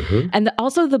everything. Mm-hmm. And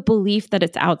also the belief that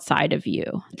it's outside of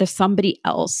you, that somebody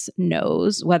else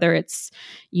knows, whether it's,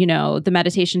 the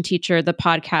meditation teacher, the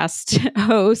podcast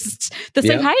host, the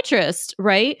psychiatrist,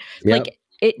 right? Yep. Like,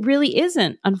 it really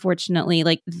isn't, unfortunately.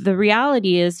 Like the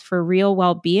reality is for real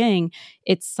well-being,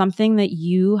 it's something that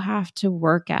you have to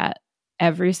work at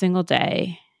every single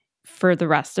day for the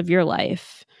rest of your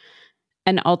life.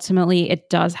 And ultimately it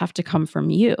does have to come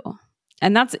from you.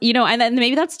 And that's, and then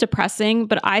maybe that's depressing,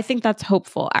 but I think that's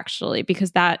hopeful actually,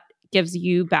 because that gives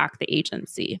you back the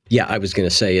agency. Yeah, I was going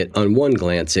to say it. On one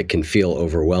glance, it can feel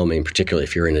overwhelming, particularly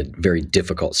if you're in a very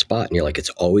difficult spot and you're like, it's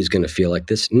always going to feel like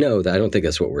this. No, I don't think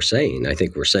that's what we're saying. I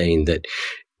think we're saying that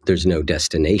there's no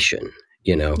destination,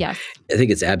 Yes. I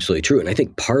think it's absolutely true. And I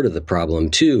think part of the problem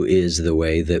too is the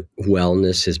way that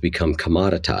wellness has become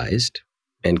commoditized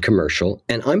and commercial.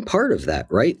 And I'm part of that,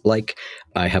 right? Like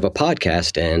I have a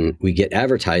podcast and we get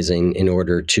advertising in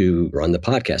order to run the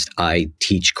podcast. I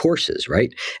teach courses,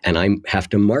 right? And I have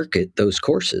to market those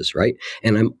courses, right?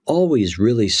 And I'm always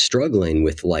really struggling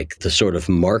with like the sort of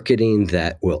marketing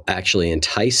that will actually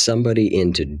entice somebody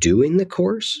into doing the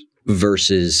course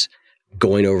versus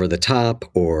going over the top.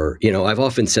 Or, I've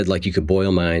often said like you could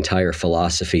boil my entire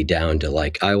philosophy down to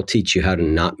like, I will teach you how to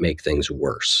not make things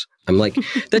worse. I'm like,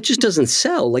 that just doesn't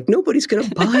sell. Like nobody's going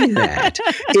to buy that.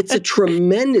 It's a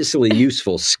tremendously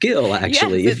useful skill,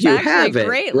 actually, yes, if you have it. It's a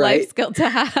great right? life skill to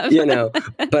have.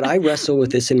 But I wrestle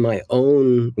with this in my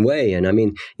own way. And I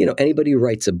mean, anybody who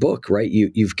writes a book, right?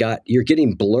 You're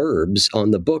getting blurbs on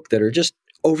the book that are just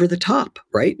over the top,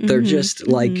 right? They're just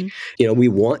like, we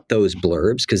want those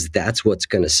blurbs because that's what's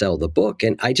going to sell the book.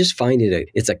 And I just find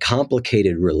it's a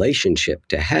complicated relationship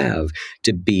to have,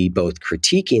 to be both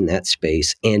critiquing that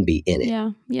space and be in it.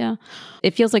 Yeah. Yeah.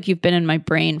 It feels like you've been in my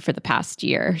brain for the past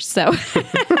year. So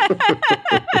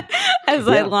as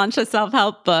I launch a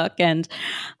self-help book.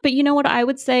 But you know what I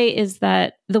would say is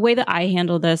that the way that I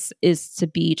handle this is to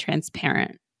be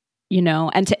transparent,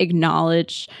 and to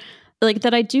acknowledge like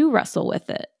that I do wrestle with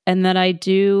it, and that I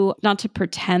do, not to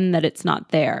pretend that it's not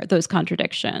there, those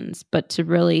contradictions, but to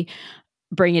really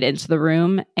bring it into the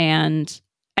room. And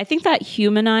I think that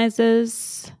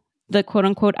humanizes the quote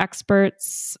unquote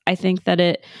experts. I think that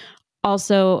it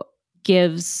also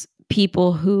gives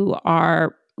people who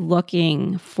are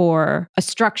looking for a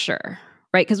structure,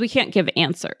 right? Because we can't give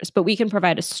answers, but we can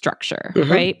provide a structure,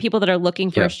 right? People that are looking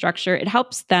for a structure, it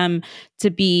helps them to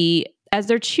be, as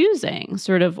they're choosing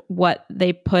sort of what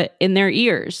they put in their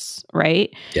ears, right?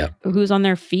 Yeah. Who's on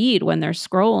their feed when they're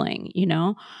scrolling,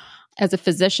 As a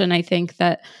physician, I think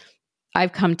that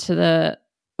I've come to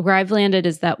where I've landed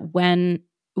is that when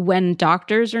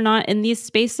doctors are not in these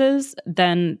spaces,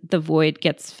 then the void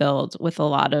gets filled with a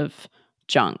lot of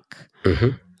junk.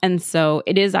 And so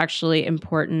it is actually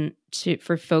important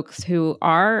for folks who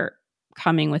are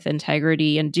coming with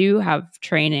integrity and do have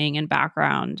training and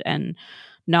background and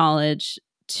knowledge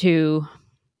to,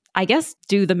 I guess,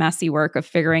 do the messy work of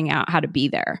figuring out how to be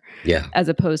there. Yeah. As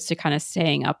opposed to kind of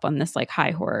staying up on this like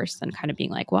high horse and kind of being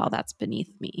like, well, that's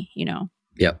beneath me,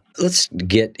 Yeah. Let's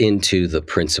get into the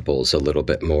principles a little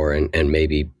bit more, and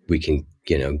maybe we can,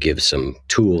 give some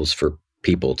tools for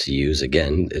people to use.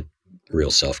 Again, real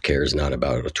self-care is not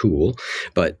about a tool,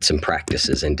 but some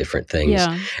practices and different things.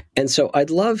 Yeah. And so I'd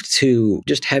love to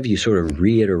just have you sort of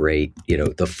reiterate,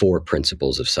 the 4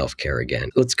 principles of self-care again.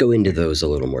 Let's go into those a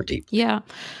little more deeply. Yeah.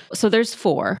 So there's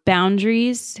 4: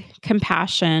 boundaries,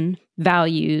 compassion,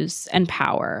 values, and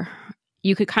power.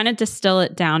 You could kind of distill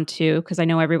it down to, because I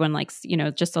know everyone likes,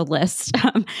 just a list.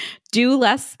 Do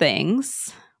less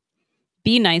things,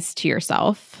 be nice to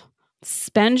yourself,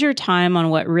 spend your time on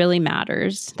what really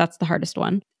matters. That's the hardest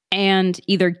one. And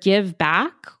either give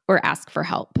back or ask for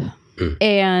help.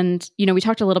 And, we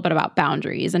talked a little bit about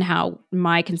boundaries and how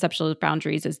my conceptual of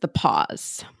boundaries is the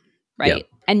pause, right? Yep.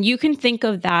 And you can think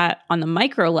of that on the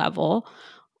micro level,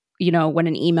 when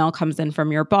an email comes in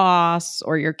from your boss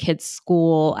or your kid's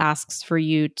school asks for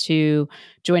you to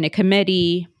join a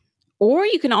committee. Or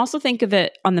you can also think of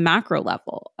it on the macro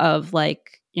level of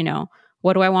like,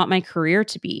 what do I want my career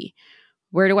to be?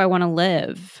 Where do I want to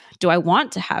live? Do I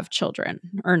want to have children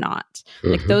or not?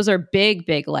 Like those are big,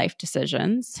 big life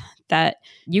decisions that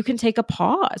you can take a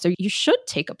pause, or you should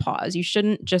take a pause. You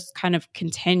shouldn't just kind of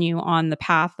continue on the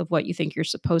path of what you think you're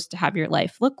supposed to have your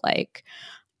life look like,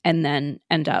 and then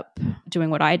end up doing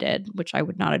what I did, which I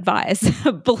would not advise,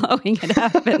 blowing it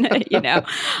up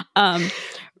and,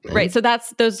 right. So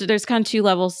there's kind of 2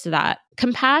 levels to that.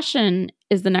 Compassion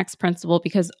is the next principle,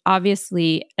 because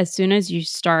obviously as soon as you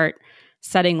start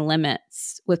setting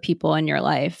limits with people in your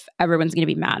life, everyone's going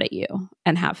to be mad at you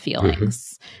and have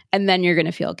feelings. And then you're going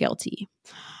to feel guilty.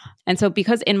 And so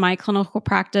because in my clinical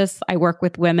practice, I work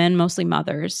with women, mostly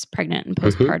mothers, pregnant and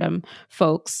postpartum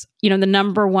folks, the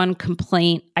number one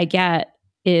complaint I get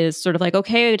is sort of like,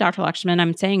 okay, Dr. Lakshmin,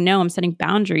 I'm saying no, I'm setting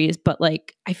boundaries, but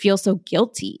like, I feel so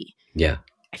guilty. Yeah.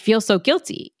 I feel so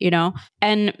guilty,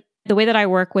 And the way that I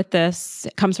work with this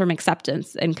comes from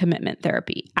acceptance and commitment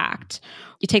therapy, ACT.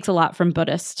 It takes a lot from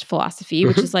Buddhist philosophy,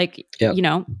 which is like,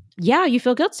 you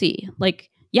feel guilty. Like,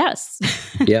 yes,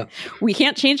 we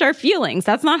can't change our feelings.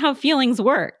 That's not how feelings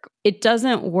work. It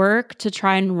doesn't work to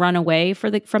try and run away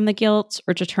from the guilt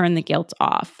or to turn the guilt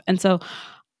off. And so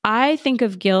I think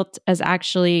of guilt as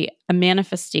actually a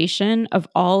manifestation of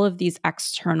all of these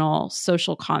external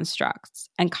social constructs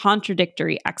and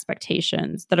contradictory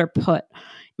expectations that are put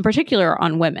in particular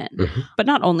on women, but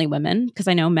not only women, because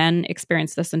I know men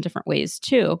experience this in different ways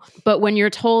too. But when you're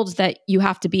told that you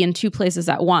have to be in 2 places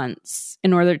at once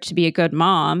in order to be a good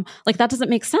mom, like that doesn't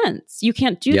make sense. You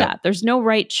can't do that. There's no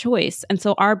right choice. And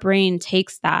so our brain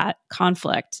takes that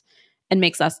conflict and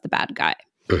makes us the bad guy.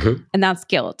 And that's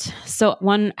guilt. So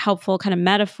one helpful kind of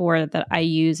metaphor that I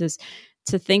use is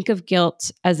to think of guilt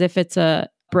as if it's a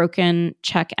broken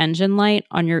check engine light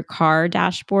on your car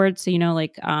dashboard. So,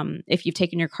 if you've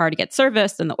taken your car to get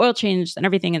serviced and the oil changed and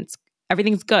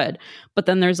everything's good, but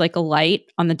then there's like a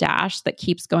light on the dash that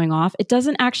keeps going off. It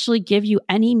doesn't actually give you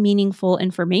any meaningful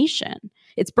information.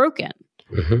 It's broken,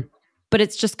 but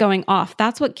it's just going off.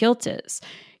 That's what guilt is.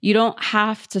 You don't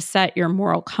have to set your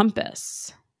moral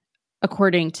compass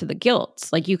according to the guilt.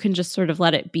 Like you can just sort of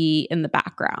let it be in the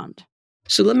background.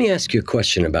 So let me ask you a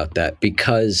question about that,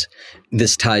 because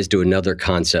this ties to another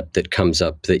concept that comes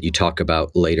up that you talk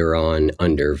about later on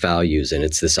under values, and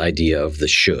it's this idea of the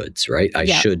shoulds, right? I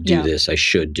should do this, I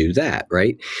should do that,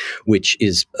 right? Which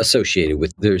is associated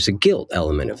with, there's a guilt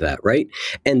element of that, right?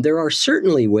 And there are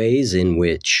certainly ways in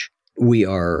which we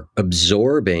are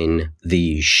absorbing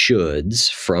the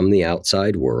shoulds from the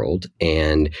outside world,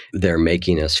 and they're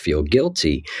making us feel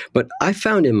guilty. But I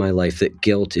found in my life that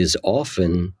guilt is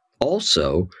often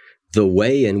also the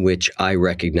way in which I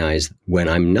recognize when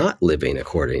I'm not living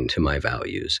according to my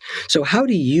values. So how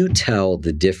do you tell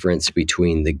the difference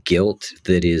between the guilt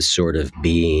that is sort of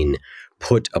being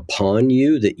put upon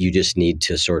you that you just need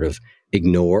to sort of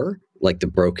ignore, like the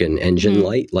broken engine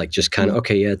light, like just kind of,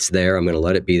 okay, yeah, it's there. I'm going to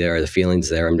let it be there. The feeling's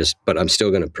there. But I'm still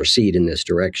going to proceed in this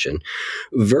direction,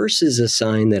 versus a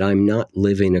sign that I'm not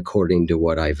living according to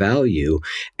what I value.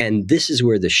 And this is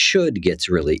where the should gets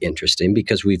really interesting,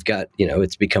 because we've got,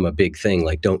 it's become a big thing,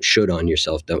 like don't should on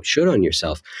yourself, don't should on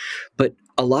yourself. But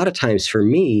a lot of times for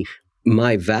me,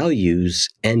 my values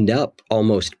end up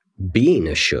almost being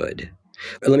a should.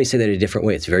 Let me say that a different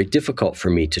way. It's very difficult for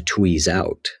me to tweeze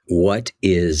out what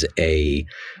is a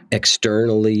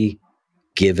externally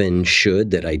given should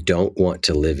that I don't want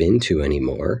to live into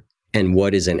anymore, and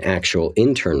what is an actual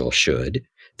internal should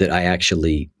that I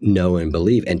actually know and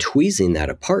believe. And tweezing that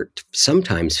apart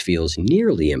sometimes feels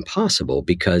nearly impossible,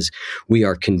 because we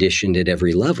are conditioned at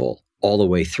every level all the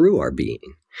way through our being.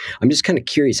 I'm just kind of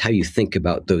curious how you think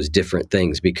about those different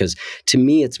things, because to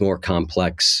me, it's more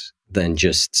complex than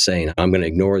just saying, I'm going to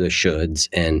ignore the shoulds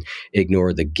and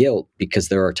ignore the guilt, because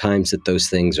there are times that those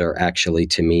things are actually,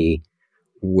 to me,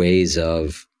 ways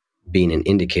of being an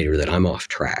indicator that I'm off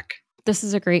track. This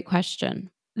is a great question.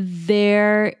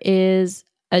 There is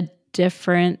a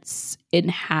difference in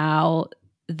how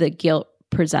the guilt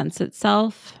presents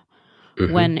itself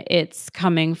when it's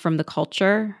coming from the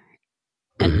culture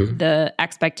and the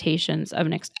expectations of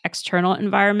an external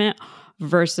environment,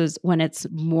 versus when it's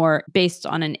more based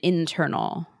on an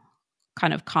internal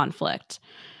kind of conflict.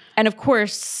 And of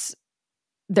course,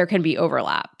 there can be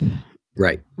overlap.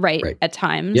 Right. At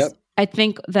times. Yep. I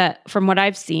think that from what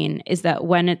I've seen is that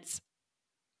when it's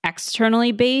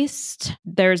externally based,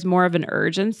 there's more of an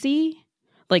urgency,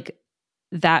 like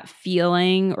that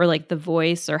feeling, or like the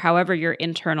voice, or however your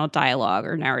internal dialogue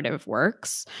or narrative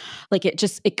works. Like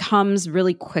it comes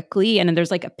really quickly, and then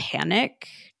there's like a panic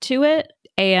to it.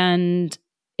 And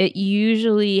it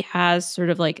usually has sort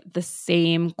of like the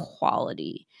same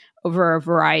quality over a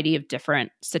variety of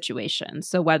different situations.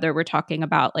 So whether we're talking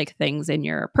about like things in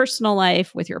your personal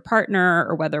life with your partner,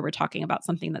 or whether we're talking about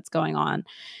something that's going on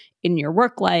in your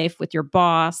work life with your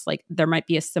boss, like there might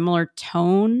be a similar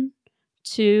tone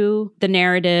to the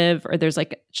narrative, or there's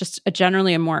like just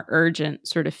generally a more urgent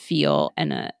sort of feel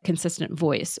and a consistent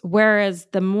voice. Whereas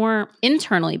the more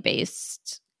internally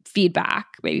based feedback,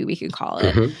 maybe we can call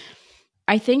it,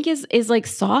 I think is like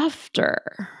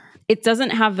softer. It doesn't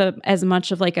have as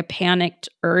much of like a panicked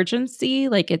urgency.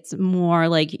 Like it's more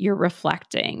like you're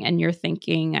reflecting and you're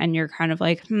thinking and you're kind of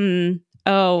like,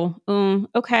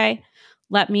 okay,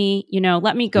 let me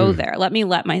go there. Let me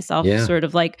let myself sort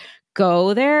of like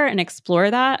go there and explore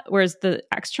that. Whereas the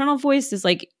external voice is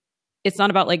like, it's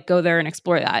not about like go there and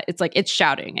explore that. It's like it's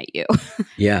shouting at you.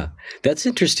 Yeah, that's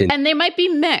interesting. And they might be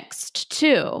mixed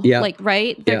too. Yeah. Like,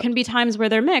 right? There can be times where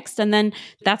they're mixed. And then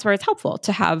that's where it's helpful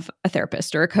to have a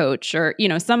therapist or a coach or,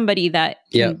 somebody that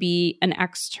can be an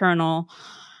external,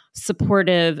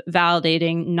 supportive,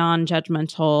 validating,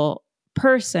 non-judgmental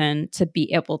person to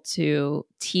be able to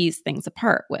tease things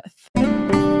apart with.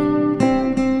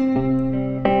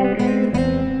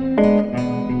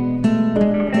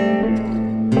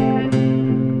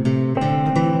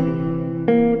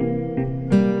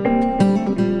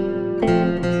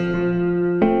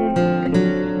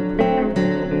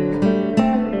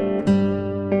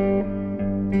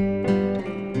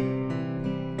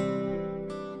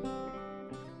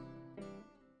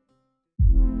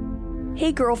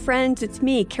 Hey girlfriends, it's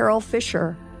me, Carol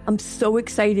Fisher. I'm so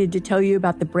excited to tell you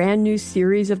about the brand new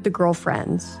series of The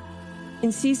Girlfriends.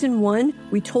 In season 1,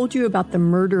 we told you about the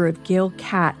murder of Gail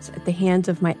Katz at the hands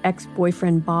of my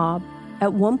ex-boyfriend Bob.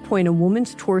 At one point, a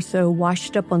woman's torso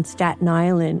washed up on Staten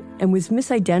Island and was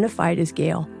misidentified as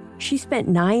Gail. She spent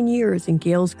 9 years in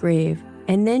Gail's grave,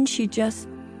 and then she just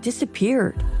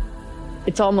disappeared.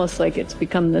 It's almost like it's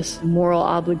become this moral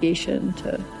obligation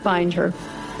to find her.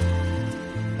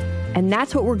 And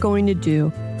that's what we're going to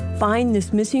do. Find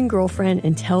this missing girlfriend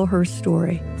and tell her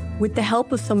story. With the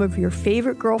help of some of your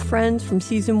favorite girlfriends from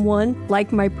season 1,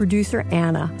 like my producer,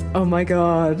 Anna. Oh my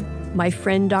God. My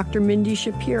friend, Dr. Mindy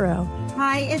Shapiro.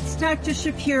 Hi, it's Dr.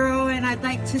 Shapiro, and I'd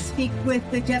like to speak with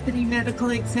the Deputy Medical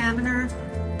Examiner.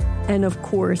 And of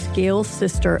course, Gail's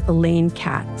sister, Elaine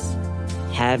Katz.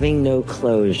 Having no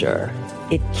closure,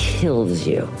 it kills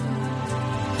you.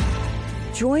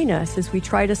 Join us as we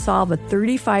try to solve a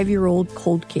 35-year-old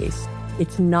cold case.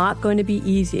 It's not going to be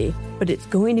easy, but it's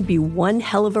going to be one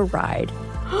hell of a ride.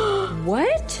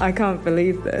 What? I can't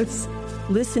believe this.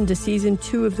 Listen to Season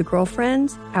 2 of The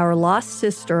Girlfriends, Our Lost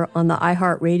Sister on the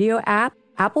iHeartRadio app,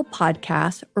 Apple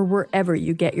Podcasts, or wherever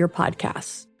you get your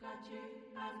podcasts.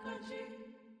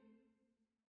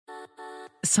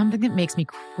 Something that makes me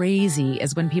crazy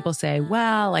is when people say,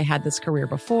 well, I had this career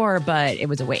before, but it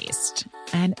was a waste.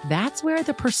 And that's where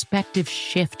the perspective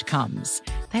shift comes,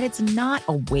 that it's not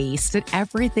a waste, that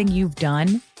everything you've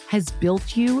done has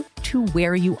built you to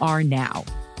where you are now.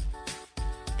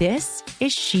 This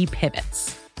is She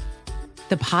Pivots,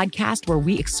 the podcast where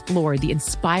we explore the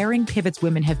inspiring pivots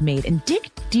women have made and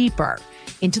dig deeper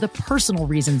into the personal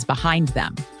reasons behind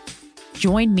them.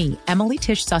 Join me, Emily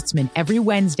Tish Sussman, every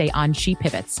Wednesday on She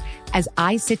Pivots as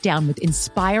I sit down with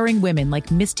inspiring women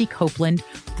like Misty Copeland,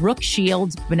 Brooke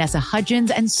Shields, Vanessa Hudgens,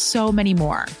 and so many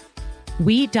more.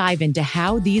 We dive into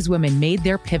how these women made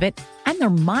their pivot and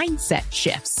their mindset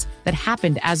shifts that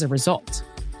happened as a result.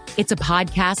 It's a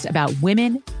podcast about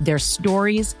women, their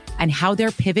stories, and how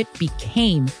their pivot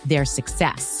became their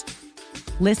success.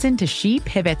 Listen to She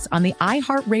Pivots on the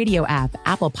iHeartRadio app,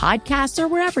 Apple Podcasts, or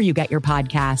wherever you get your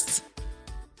podcasts.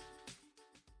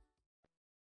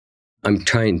 I'm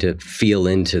trying to feel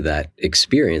into that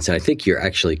experience. And I think you're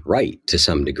actually right to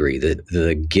some degree. That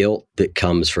the guilt that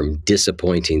comes from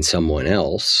disappointing someone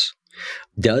else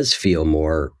does feel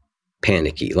more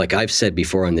panicky. Like I've said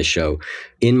before on this show,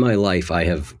 in my life, I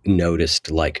have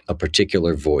noticed like a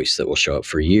particular voice that will show up.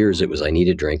 For years, it was, I need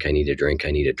a drink, I need a drink,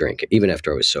 I need a drink, even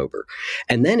after I was sober.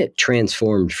 And then it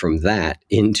transformed from that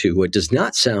into what does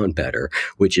not sound better,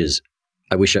 which is,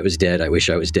 I wish I was dead, I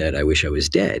wish I was dead, I wish I was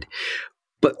dead.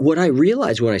 But what I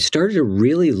realized when I started to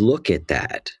really look at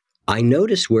that, I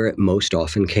noticed where it most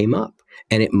often came up.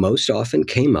 And it most often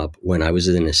came up when I was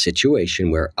in a situation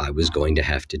where I was going to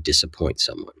have to disappoint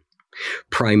someone.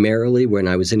 Primarily when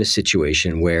I was in a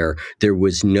situation where there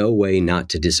was no way not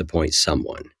to disappoint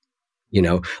someone. You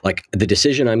know, like the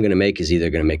decision I'm going to make is either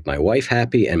going to make my wife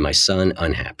happy and my son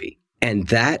unhappy. And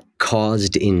that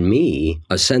caused in me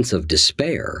a sense of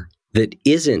despair that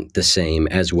isn't the same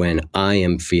as when I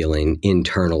am feeling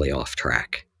internally off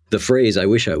track. The phrase, I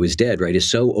wish I was dead, right, is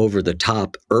so over the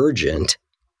top urgent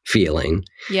feeling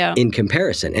in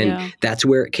comparison. And that's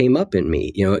where it came up in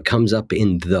me. You know, it comes up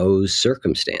in those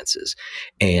circumstances.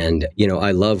 And, you know, I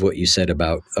love what you said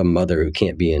about a mother who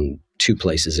can't be in two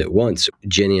places at once.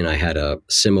 Jenny and I had a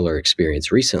similar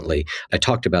experience recently. I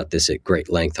talked about this at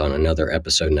great length on another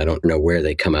episode, and I don't know where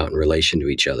they come out in relation to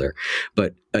each other.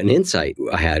 But an insight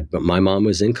I had, but my mom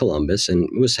was in Columbus and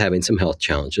was having some health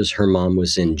challenges. Her mom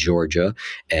was in Georgia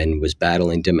and was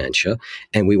battling dementia.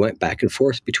 And we went back and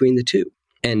forth between the two.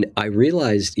 And I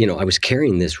realized, you know, I was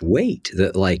carrying this weight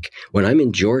that like when I'm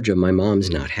in Georgia, my mom's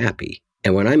not happy.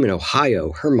 And when I'm in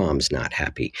Ohio, her mom's not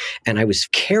happy. And I was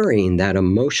carrying that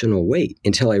emotional weight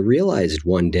until I realized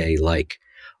one day, like,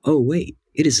 oh, wait,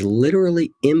 it is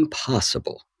literally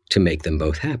impossible to make them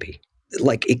both happy.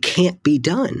 Like, it can't be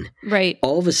done. Right.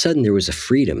 All of a sudden, there was a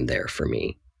freedom there for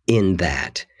me in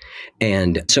that.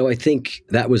 And so I think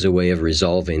that was a way of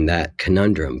resolving that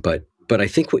conundrum. But I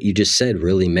think what you just said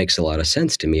really makes a lot of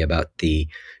sense to me about the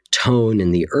tone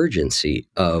and the urgency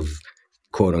of,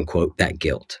 quote unquote, that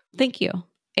guilt. Thank you.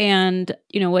 And,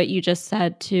 you know, what you just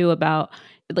said too about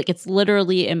like, it's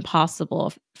literally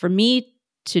impossible for me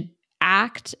to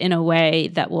act in a way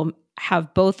that will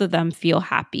have both of them feel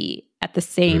happy at the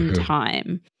same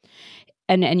time.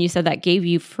 And you said that gave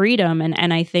you freedom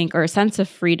and I think, or a sense of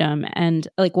freedom. And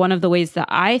like one of the ways that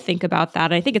I think about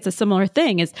that, I think it's a similar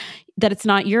thing, is that it's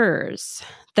not yours,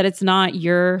 that it's not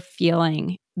your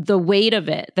feeling. The weight of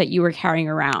it that you were carrying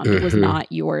around was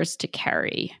not yours to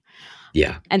carry.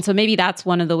 Yeah. And so maybe that's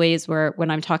one of the ways where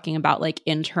when I'm talking about like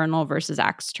internal versus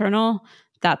external,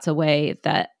 that's a way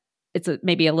that it's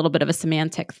maybe a little bit of a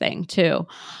semantic thing too.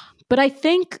 But I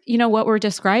think, you know, what we're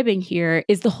describing here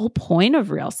is the whole point of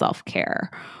real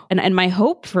self-care. And my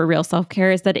hope for real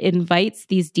self-care is that it invites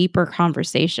these deeper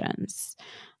conversations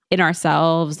in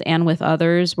ourselves and with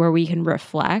others where we can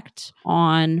reflect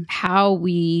on how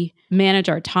we manage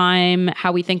our time,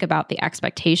 how we think about the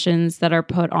expectations that are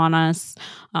put on us,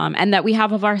 and that we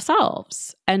have of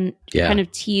ourselves, and kind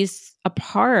of tease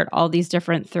apart all these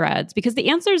different threads. Because the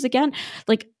answer is, again,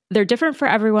 like, they're different for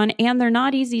everyone, and they're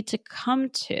not easy to come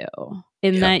to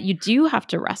in that you do have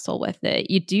to wrestle with it.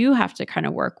 You do have to kind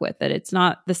of work with it. It's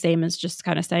not the same as just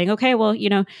kind of saying, okay, well,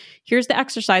 here's the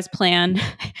exercise plan.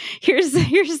 here's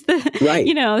the, right.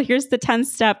 Here's the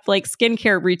 10-step like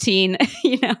skincare routine,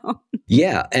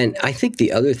 Yeah. And I think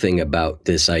the other thing about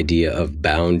this idea of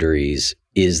boundaries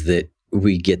is that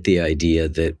we get the idea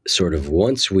that sort of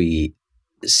once we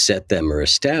set them or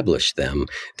establish them,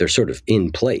 they're sort of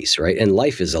in place, right? And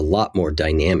life is a lot more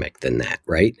dynamic than that,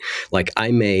 right? Like I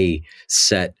may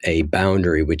set a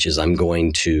boundary, which is I'm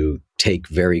going to take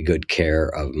very good care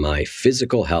of my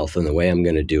physical health, and the way I'm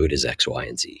going to do it is X, Y,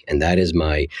 and Z. And that is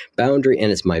my boundary,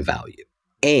 and it's my value.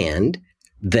 And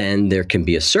then there can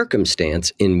be a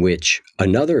circumstance in which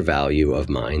another value of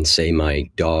mine, say my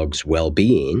dog's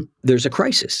well-being, there's a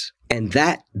crisis. And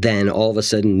that then all of a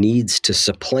sudden needs to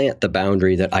supplant the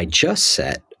boundary that I just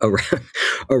set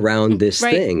around this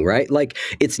thing, right? Like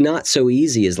it's not so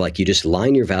easy as like you just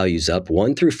line your values up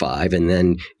 1 through 5 and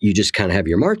then you just kind of have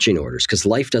your marching orders, because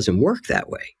life doesn't work that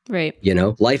way. Right.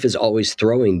 Life is always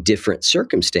throwing different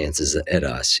circumstances at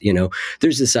us.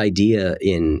 There's this idea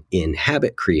in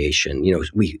habit creation.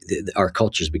 Our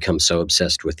culture's become so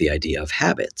obsessed with the idea of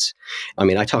habits. I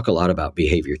mean, I talk a lot about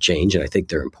behavior change, and I think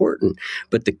they're important,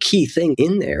 but the key thing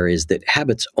in there is that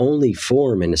habits only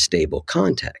form in a stable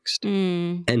context.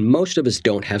 And most of us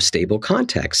don't have stable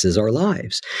contexts as our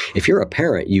lives. If you're a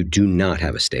parent, you do not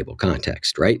have a stable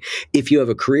context, right? If you have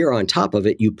a career on top of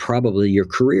it, your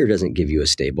career doesn't give you a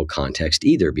stable context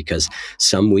either, because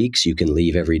some weeks you can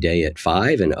leave every day at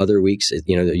 5, and other weeks,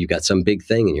 you've got some big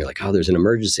thing and you're like, oh, there's an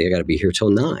emergency. I got to be here till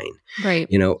 9. Right.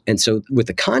 And so with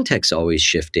the context always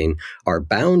shifting, our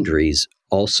boundaries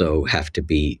also have to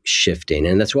be shifting.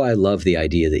 And that's why I love the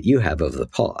idea that you have of the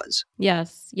pause.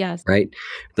 Yes. Right?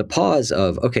 The pause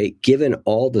of, okay, given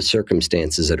all the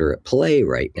circumstances that are at play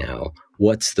right now,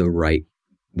 what's the right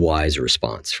wise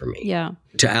response for me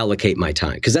to allocate my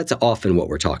time? Because that's often what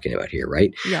we're talking about here,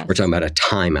 right? Yes. We're talking about a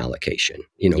time allocation,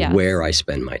 where I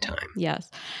spend my time. Yes.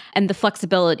 And the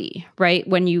flexibility, right?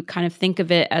 When you kind of think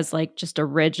of it as like just a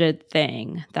rigid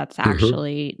thing, that's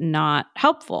actually not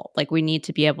helpful. Like we need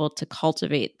to be able to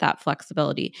cultivate that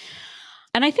flexibility.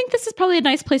 And I think this is probably a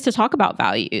nice place to talk about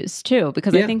values too,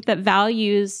 because I think that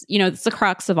values, it's the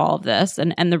crux of all of this.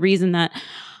 And the reason that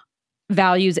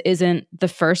values isn't the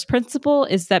first principle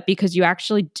is that because you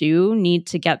actually do need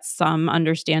to get some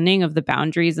understanding of the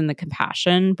boundaries and the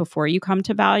compassion before you come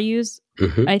to values.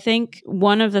 I think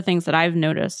one of the things that I've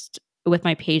noticed with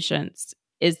my patients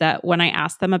is that when I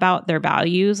ask them about their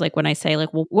values, like when I say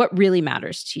like, well, what really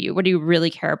matters to you? What do you really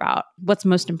care about? What's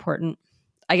most important?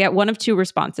 I get one of two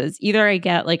responses. Either I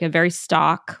get like a very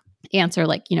stock answer,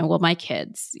 like, well, my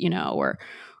kids,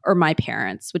 or my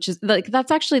parents, which is like,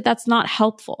 that's not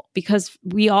helpful, because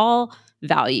we all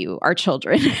value our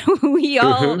children. We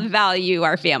all value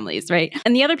our families, right?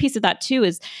 And the other piece of that too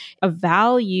is a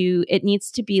value, it needs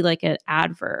to be like an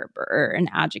adverb or an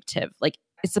adjective. Like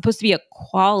it's supposed to be a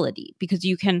quality, because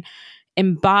you can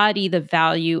embody the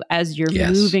value as you're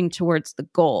moving towards the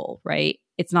goal, right?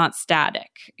 It's not static.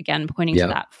 Again, pointing to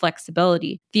that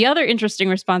flexibility. The other interesting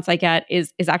response I get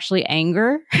is actually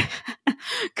anger,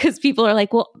 because people are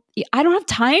like, well, I don't have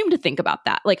time to think about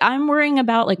that. Like I'm worrying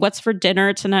about like what's for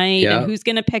dinner tonight and who's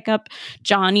going to pick up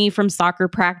Johnny from soccer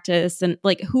practice, and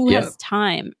like who has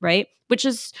time, right? Which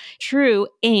is true.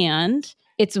 And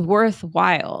it's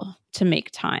worthwhile to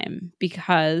make time,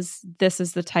 because this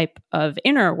is the type of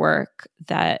inner work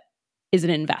that is an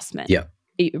investment. Yeah.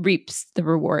 It reaps the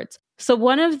rewards. So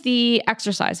one of the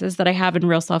exercises that I have in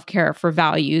Real Self-Care for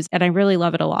values, and I really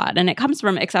love it a lot, and it comes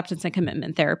from acceptance and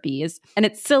commitment therapy, and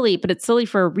it's silly, but it's silly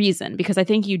for a reason, because I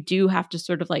think you do have to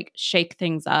sort of like shake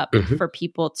things up for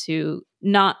people to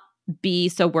not be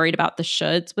so worried about the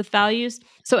shoulds with values.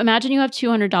 So imagine you have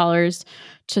 $200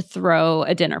 to throw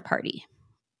a dinner party.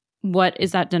 What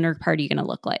is that dinner party going to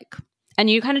look like? And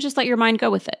you kind of just let your mind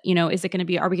go with it. Is it going to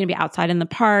be, are we going to be outside in the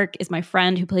park? Is my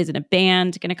friend who plays in a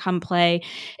band going to come play?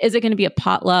 Is it going to be a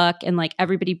potluck and like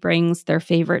everybody brings their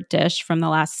favorite dish from the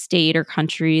last state or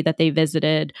country that they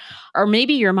visited? Or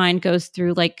maybe your mind goes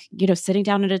through like, sitting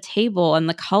down at a table and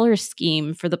the color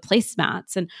scheme for the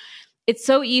placemats. And it's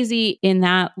so easy in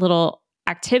that little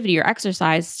activity or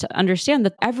exercise to understand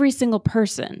that every single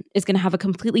person is going to have a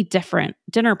completely different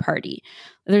dinner party.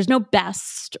 There's no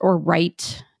best or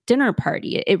right dinner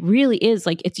party. It really is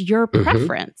like, it's your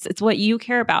preference. It's what you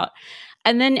care about.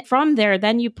 And then from there,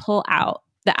 then you pull out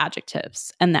the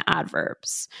adjectives and the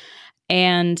adverbs.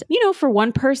 And, for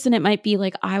one person, it might be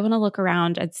like, I want to look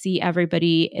around and see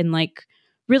everybody in like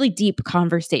really deep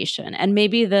conversation. And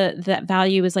maybe the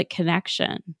value is like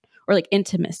connection, or like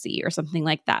intimacy or something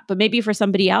like that. But maybe for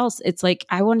somebody else, it's like,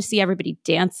 I want to see everybody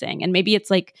dancing. And maybe it's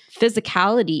like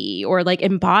physicality or like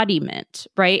embodiment,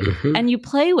 right? Mm-hmm. And you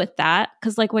play with that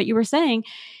because, like what you were saying,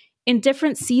 in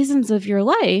different seasons of your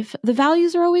life, the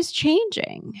values are always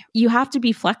changing. You have to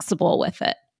be flexible with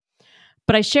it.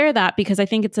 But I share that because I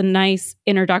think it's a nice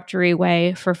introductory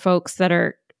way for folks that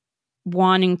are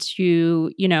wanting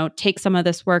to, take some of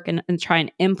this work and try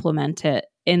and implement it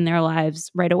in their lives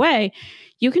right away.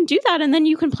 You can do that, and then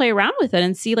you can play around with it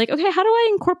and see like, okay, how do I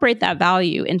incorporate that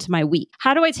value into my week?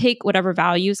 How do I take whatever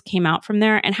values came out from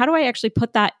there, and how do I actually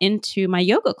put that into my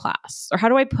yoga class? Or how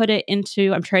do I put it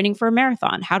into, I'm training for a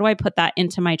marathon. How do I put that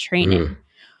into my training?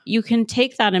 You can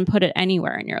take that and put it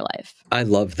anywhere in your life. I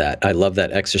love that. I love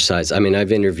that exercise. I mean,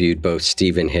 I've interviewed both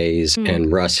Stephen Hayes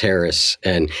and Russ Harris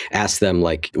and asked them,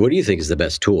 like, what do you think is the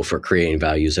best tool for creating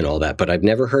values and all that? But I've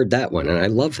never heard that one. And I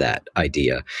love that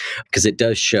idea because it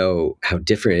does show how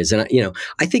different it is. And,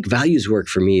 I think values work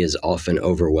for me is often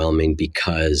overwhelming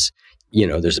because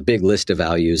there's a big list of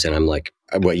values and I'm like,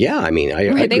 well, yeah, I mean, I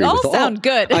agree. They all sound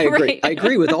good. I agree. Right? I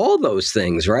agree with all those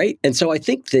things, right? And so I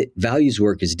think that values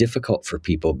work is difficult for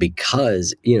people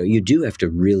because, you do have to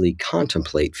really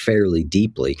contemplate fairly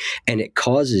deeply. And it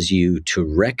causes you to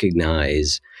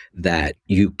recognize that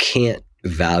you can't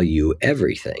value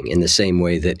everything in the same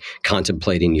way that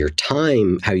contemplating your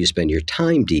time, how you spend your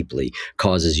time deeply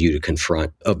causes you to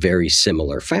confront a very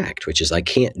similar fact, which is I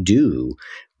can't do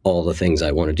all the things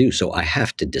I want to do. So I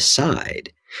have to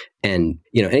decide. And,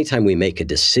 anytime we make a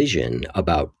decision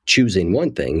about choosing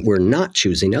one thing, we're not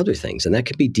choosing other things. And that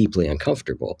can be deeply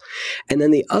uncomfortable. And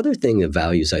then the other thing of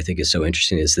values I think is so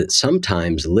interesting is that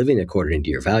sometimes living according to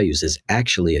your values is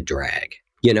actually a drag.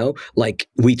 Like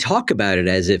we talk about it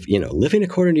as if, living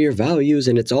according to your values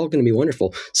and it's all going to be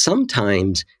wonderful.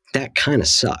 Sometimes that kind of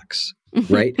sucks,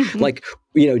 right? Like,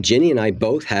 Ginny and I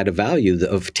both had a value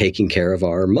of taking care of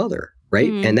our mother. Right.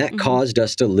 And that caused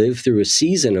us to live through a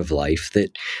season of life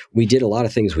that we did a lot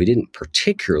of things we didn't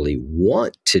particularly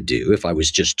want to do if I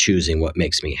was just choosing what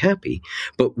makes me happy,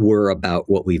 but were about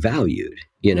what we valued,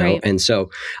 Right. And so,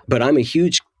 but I'm a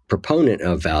huge proponent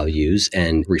of values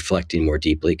and reflecting more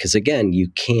deeply because, again, you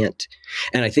can't.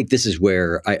 And I think this is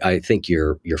where I think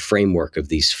your framework of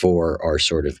these four are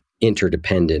sort of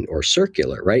interdependent or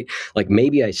circular, right? Like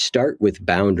maybe I start with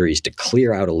boundaries to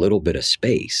clear out a little bit of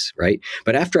space, right?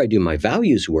 But after I do my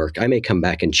values work, I may come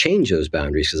back and change those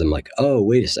boundaries because I'm like, oh,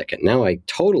 wait a second. Now I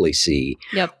totally see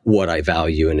what I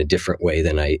value in a different way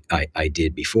than I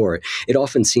did before. It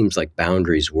often seems like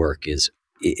boundaries work is,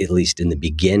 at least in the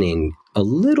beginning, a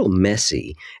little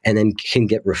messy and then can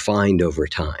get refined over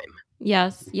time.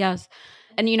 Yes.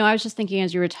 And, I was just thinking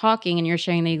as you were talking and you're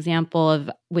sharing the example of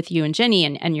with you and Ginny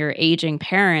and your aging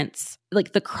parents,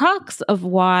 like the crux of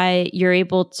why you're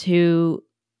able to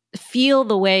feel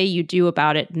the way you do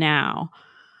about it now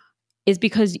is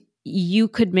because you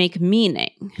could make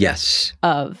meaning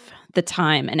of the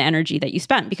time and energy that you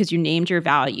spent because you named your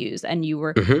values and you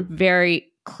were very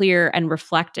clear and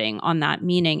reflecting on that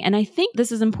meaning. And I think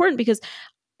this is important because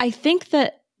I think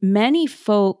that many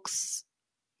folks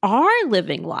are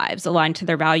living lives aligned to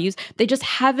their values. They just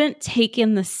haven't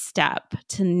taken the step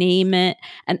to name it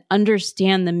and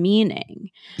understand the meaning.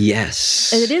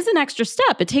 Yes. It is an extra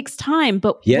step. It takes time,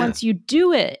 but once you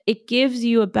do it, it gives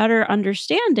you a better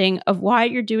understanding of why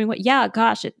you're doing what. Yeah,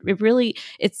 gosh, it really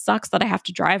sucks that I have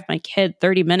to drive my kid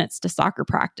 30 minutes to soccer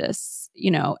practice,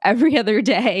 every other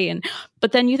day.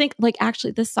 But then you think like,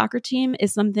 actually, this soccer team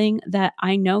is something that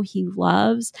I know he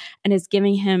loves and is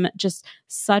giving him just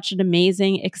such an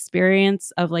amazing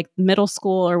experience of like middle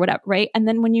school or whatever, right? And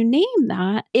then when you name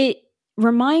that, it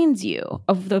reminds you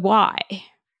of the why.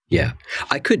 Yeah,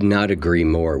 I could not agree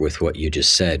more with what you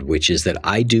just said, which is that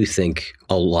I do think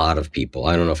a lot of people,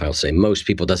 I don't know if I'll say most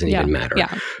people, doesn't even matter,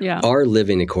 are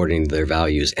living according to their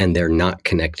values and they're not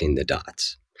connecting the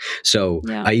dots. So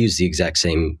I use the exact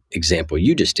same example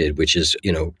you just did, which is,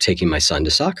 taking my son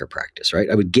to soccer practice, right?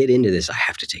 I would get into this. I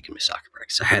have to take him to soccer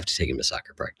practice. I have to take him to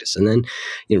soccer practice. And then,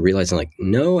 realizing like,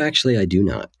 no, actually, I do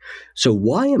not. So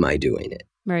why am I doing it?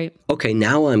 Right. Okay,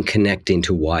 now I'm connecting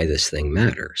to why this thing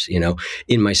matters.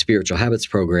 In my spiritual habits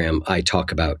program, I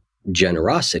talk about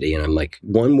generosity. And I'm like,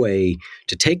 one way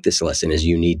to take this lesson is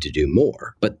you need to do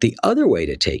more. But the other way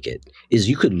to take it is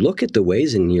you could look at the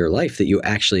ways in your life that you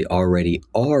actually already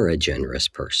are a generous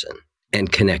person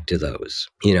and connect to those,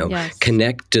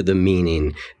 connect to the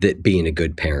meaning that being a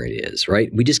good parent is, right?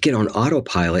 We just get on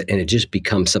autopilot and it just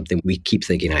becomes something we keep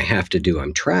thinking I have to do,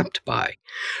 I'm trapped by.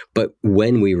 But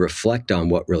when we reflect on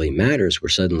what really matters, we're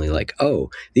suddenly like,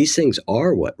 oh, these things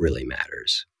are what really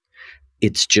matters.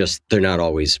 It's just they're not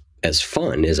always as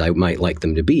fun as I might like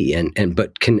them to be.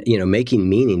 But making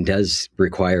meaning does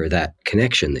require that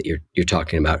connection that you're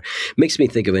talking about. Makes me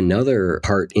think of another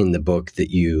part in the book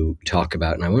that you talk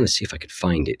about, and I want to see if I could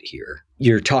find it here.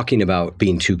 You're talking about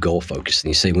being too goal focused. And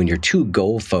you say when you're too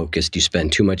goal focused, you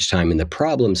spend too much time in the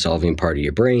problem solving part of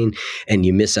your brain, and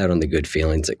you miss out on the good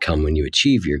feelings that come when you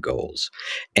achieve your goals.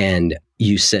 And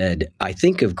you said, I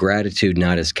think of gratitude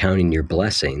not as counting your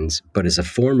blessings, but as a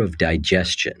form of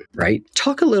digestion, right?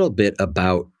 Talk a little bit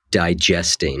about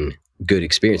digesting good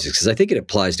experiences, because I think it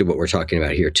applies to what we're talking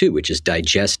about here too, which is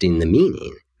digesting the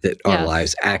meaning that our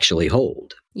lives actually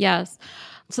hold. Yes.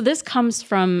 So this comes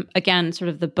from, again, sort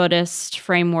of the Buddhist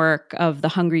framework of the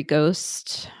hungry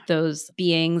ghost, those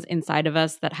beings inside of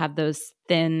us that have those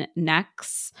thin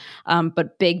necks,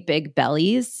 but big, big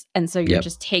bellies. And so you're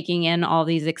just taking in all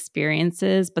these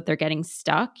experiences, but they're getting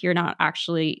stuck. You're not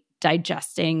actually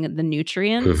digesting the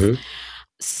nutrients. Mm-hmm.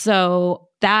 So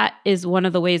that is one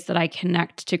of the ways that I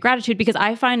connect to gratitude, because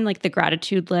I find like the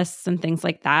gratitude lists and things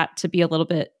like that to be a little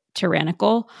bit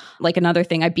tyrannical, like another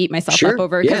thing I beat myself up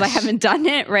over because I haven't done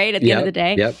it right at the end of the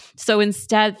day. So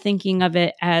instead, thinking of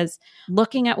it as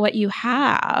looking at what you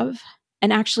have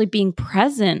and actually being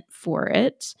present for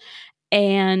it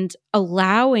and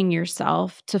allowing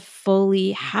yourself to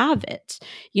fully have it.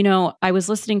 You know, I was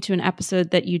listening to an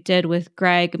episode that you did with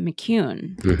Greg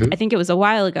McCune. Mm-hmm. I think it was a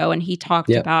while ago, and he talked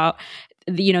about,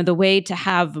 the way to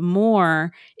have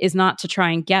more is not to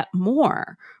try and get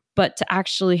more, but to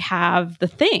actually have the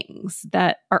things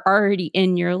that are already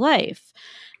in your life.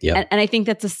 Yep. And I think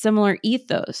that's a similar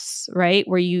ethos, right?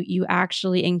 Where you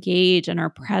actually engage and are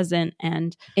present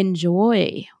and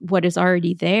enjoy what is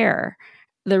already there.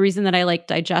 The reason that I like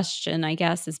digestion, I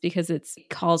guess, is because it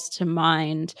calls to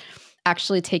mind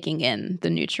actually taking in the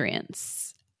nutrients.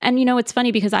 And, it's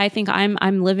funny because I think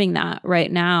I'm living that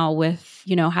right now with,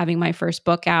 having my first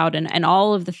book out and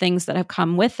all of the things that have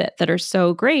come with it that are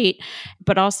so great,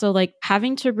 but also like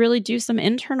having to really do some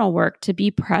internal work to be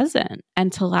present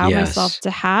and to allow myself to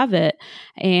have it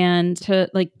and to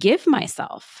like give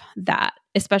myself that,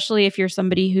 especially if you're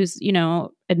somebody who's,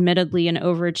 admittedly an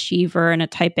overachiever and a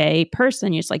type A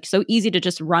person. You're just like so easy to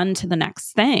just run to the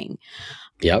next thing.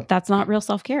 Yep. That's not real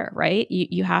self-care, right?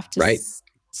 You have to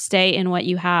stay in what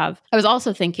you have. I was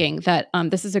also thinking that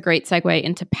this is a great segue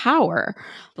into power,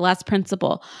 the last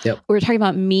principle. Yep. We were talking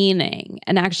about meaning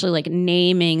and actually like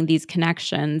naming these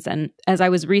connections. And as I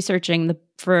was researching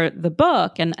for the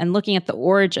book and looking at the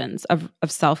origins of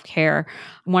self-care,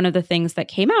 one of the things that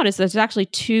came out is there's actually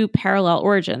two parallel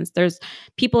origins. There's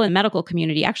people in the medical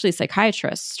community, actually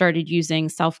psychiatrists, started using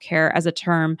self-care as a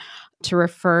term to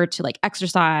refer to like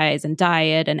exercise and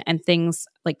diet and things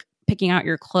like picking out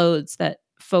your clothes that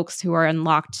folks who are in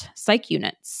locked psych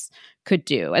units could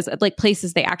do as like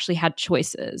places they actually had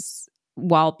choices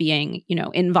while being,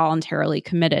 involuntarily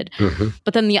committed. Mm-hmm.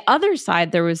 But then the other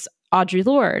side, there was Audre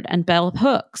Lorde and Bell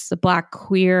Hooks, the Black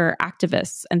queer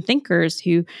activists and thinkers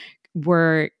who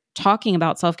were talking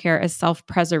about self-care as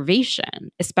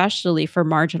self-preservation, especially for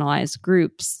marginalized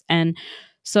groups. And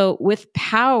so with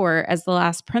power as the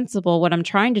last principle, what I'm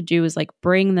trying to do is like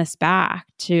bring this back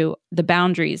to the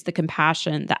boundaries, the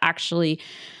compassion, the actually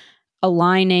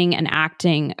aligning and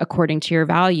acting according to your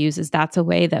values. That's a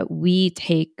way that we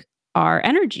take our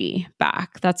energy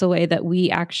back. That's a way that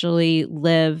we actually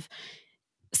live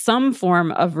some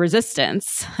form of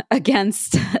resistance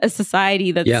against a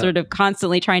society that's sort of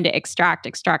constantly trying to extract.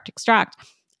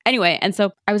 Anyway, and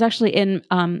so I was actually in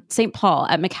St. Paul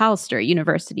at Macalester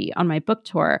University on my book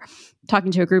tour,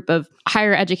 talking to a group of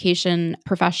higher education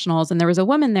professionals. And there was a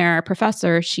woman there, a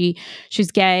professor.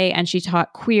 She's gay and she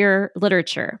taught queer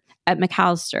literature at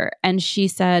Macalester. And she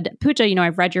said, Pooja,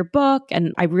 I've read your book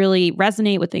and I really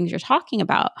resonate with things you're talking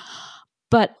about.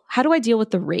 But how do I deal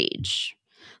with the rage?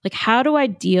 Like, how do I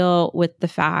deal with the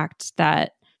fact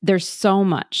that there's so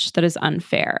much that is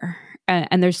unfair?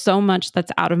 And there's so much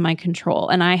that's out of my control.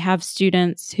 And I have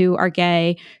students who are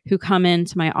gay who come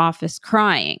into my office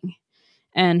crying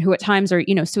and who at times are,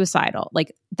 suicidal.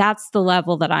 Like that's the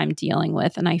level that I'm dealing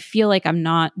with. And I feel like I'm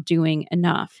not doing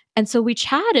enough. And so we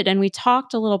chatted and we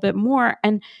talked a little bit more.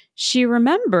 And she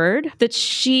remembered that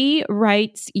she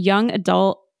writes young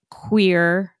adult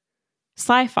queer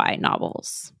sci-fi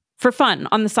novels for fun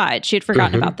on the side. She had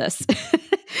forgotten about this.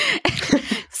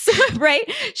 So, right?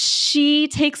 She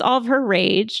takes all of her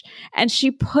rage and she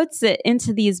puts it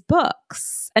into these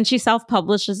books and she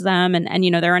self-publishes them and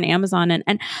they're on Amazon.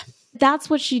 And that's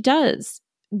what she does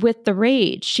with the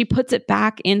rage. She puts it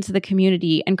back into the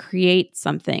community and creates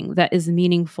something that is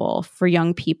meaningful for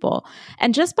young people.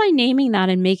 And just by naming that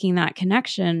and making that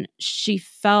connection, she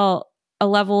felt a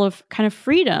level of kind of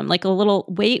freedom, like a little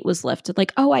weight was lifted,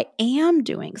 like, oh, I am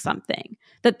doing something,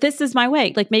 that this is my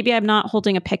way. Like maybe I'm not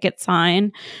holding a picket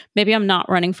sign. Maybe I'm not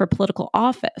running for political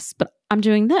office, but I'm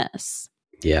doing this.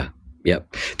 Yeah.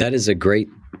 Yep. That is a great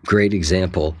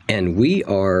example. And we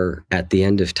are at the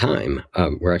end of time.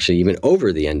 We're actually even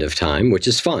over the end of time, which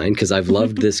is fine because I've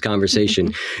loved this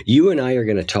conversation. You and I are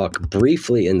going to talk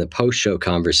briefly in the post-show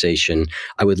conversation.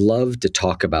 I would love to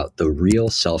talk about the real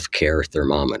self-care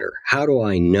thermometer. How do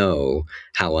I know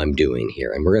how I'm doing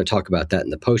here? And we're going to talk about that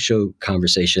in the post-show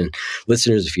conversation.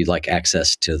 Listeners, if you'd like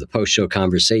access to the post-show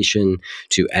conversation,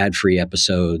 to ad-free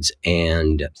episodes,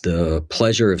 and the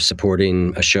pleasure of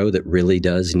supporting a show that really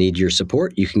does need your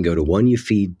support, you can go to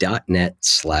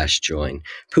oneyoufeed.net/join.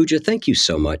 Pooja, thank you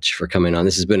so much for coming on.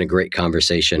 This has been a great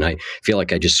conversation. I feel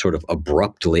like I just sort of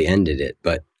abruptly ended it,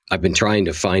 but I've been trying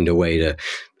to find a way to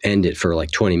end it for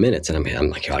like 20 minutes. And I'm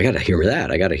like, oh, I got to hear that.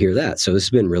 I got to hear that. So this has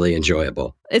been really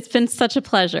enjoyable. It's been such a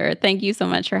pleasure. Thank you so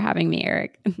much for having me,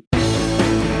 Eric.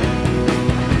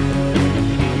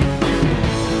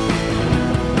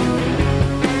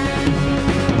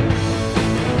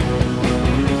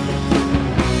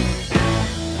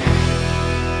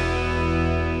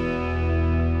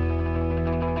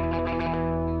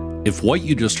 If what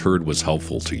you just heard was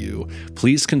helpful to you,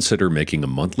 please consider making a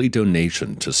monthly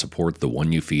donation to support the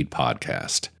One You Feed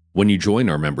podcast. When you join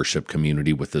our membership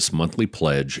community with this monthly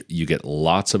pledge, you get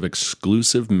lots of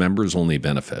exclusive members-only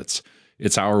benefits.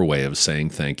 It's our way of saying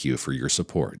thank you for your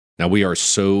support. Now, we are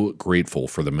so grateful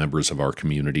for the members of our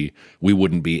community. We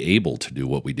wouldn't be able to do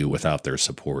what we do without their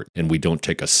support, and we don't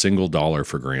take a single dollar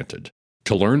for granted.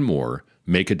 To learn more,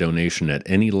 make a donation at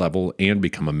any level, and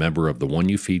become a member of the One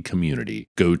You Feed community,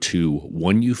 go to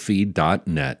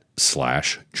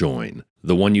oneyoufeed.net/join.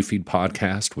 The One You Feed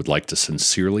podcast would like to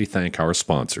sincerely thank our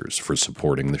sponsors for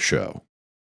supporting the show.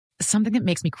 Something that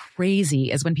makes me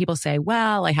crazy is when people say,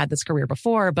 well, I had this career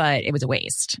before, but it was a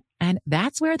waste. And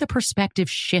that's where the perspective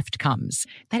shift comes,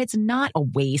 that it's not a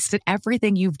waste, that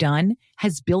everything you've done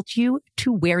has built you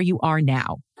to where you are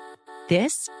now.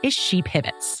 This is She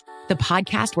Pivots, the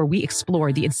podcast where we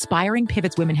explore the inspiring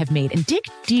pivots women have made and dig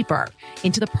deeper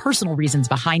into the personal reasons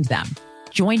behind them.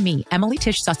 Join me, Emily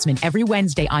Tish Sussman, every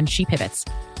Wednesday on She Pivots.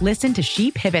 Listen to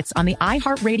She Pivots on the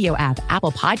iHeartRadio app,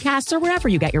 Apple Podcasts, or wherever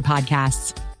you get your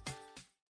podcasts.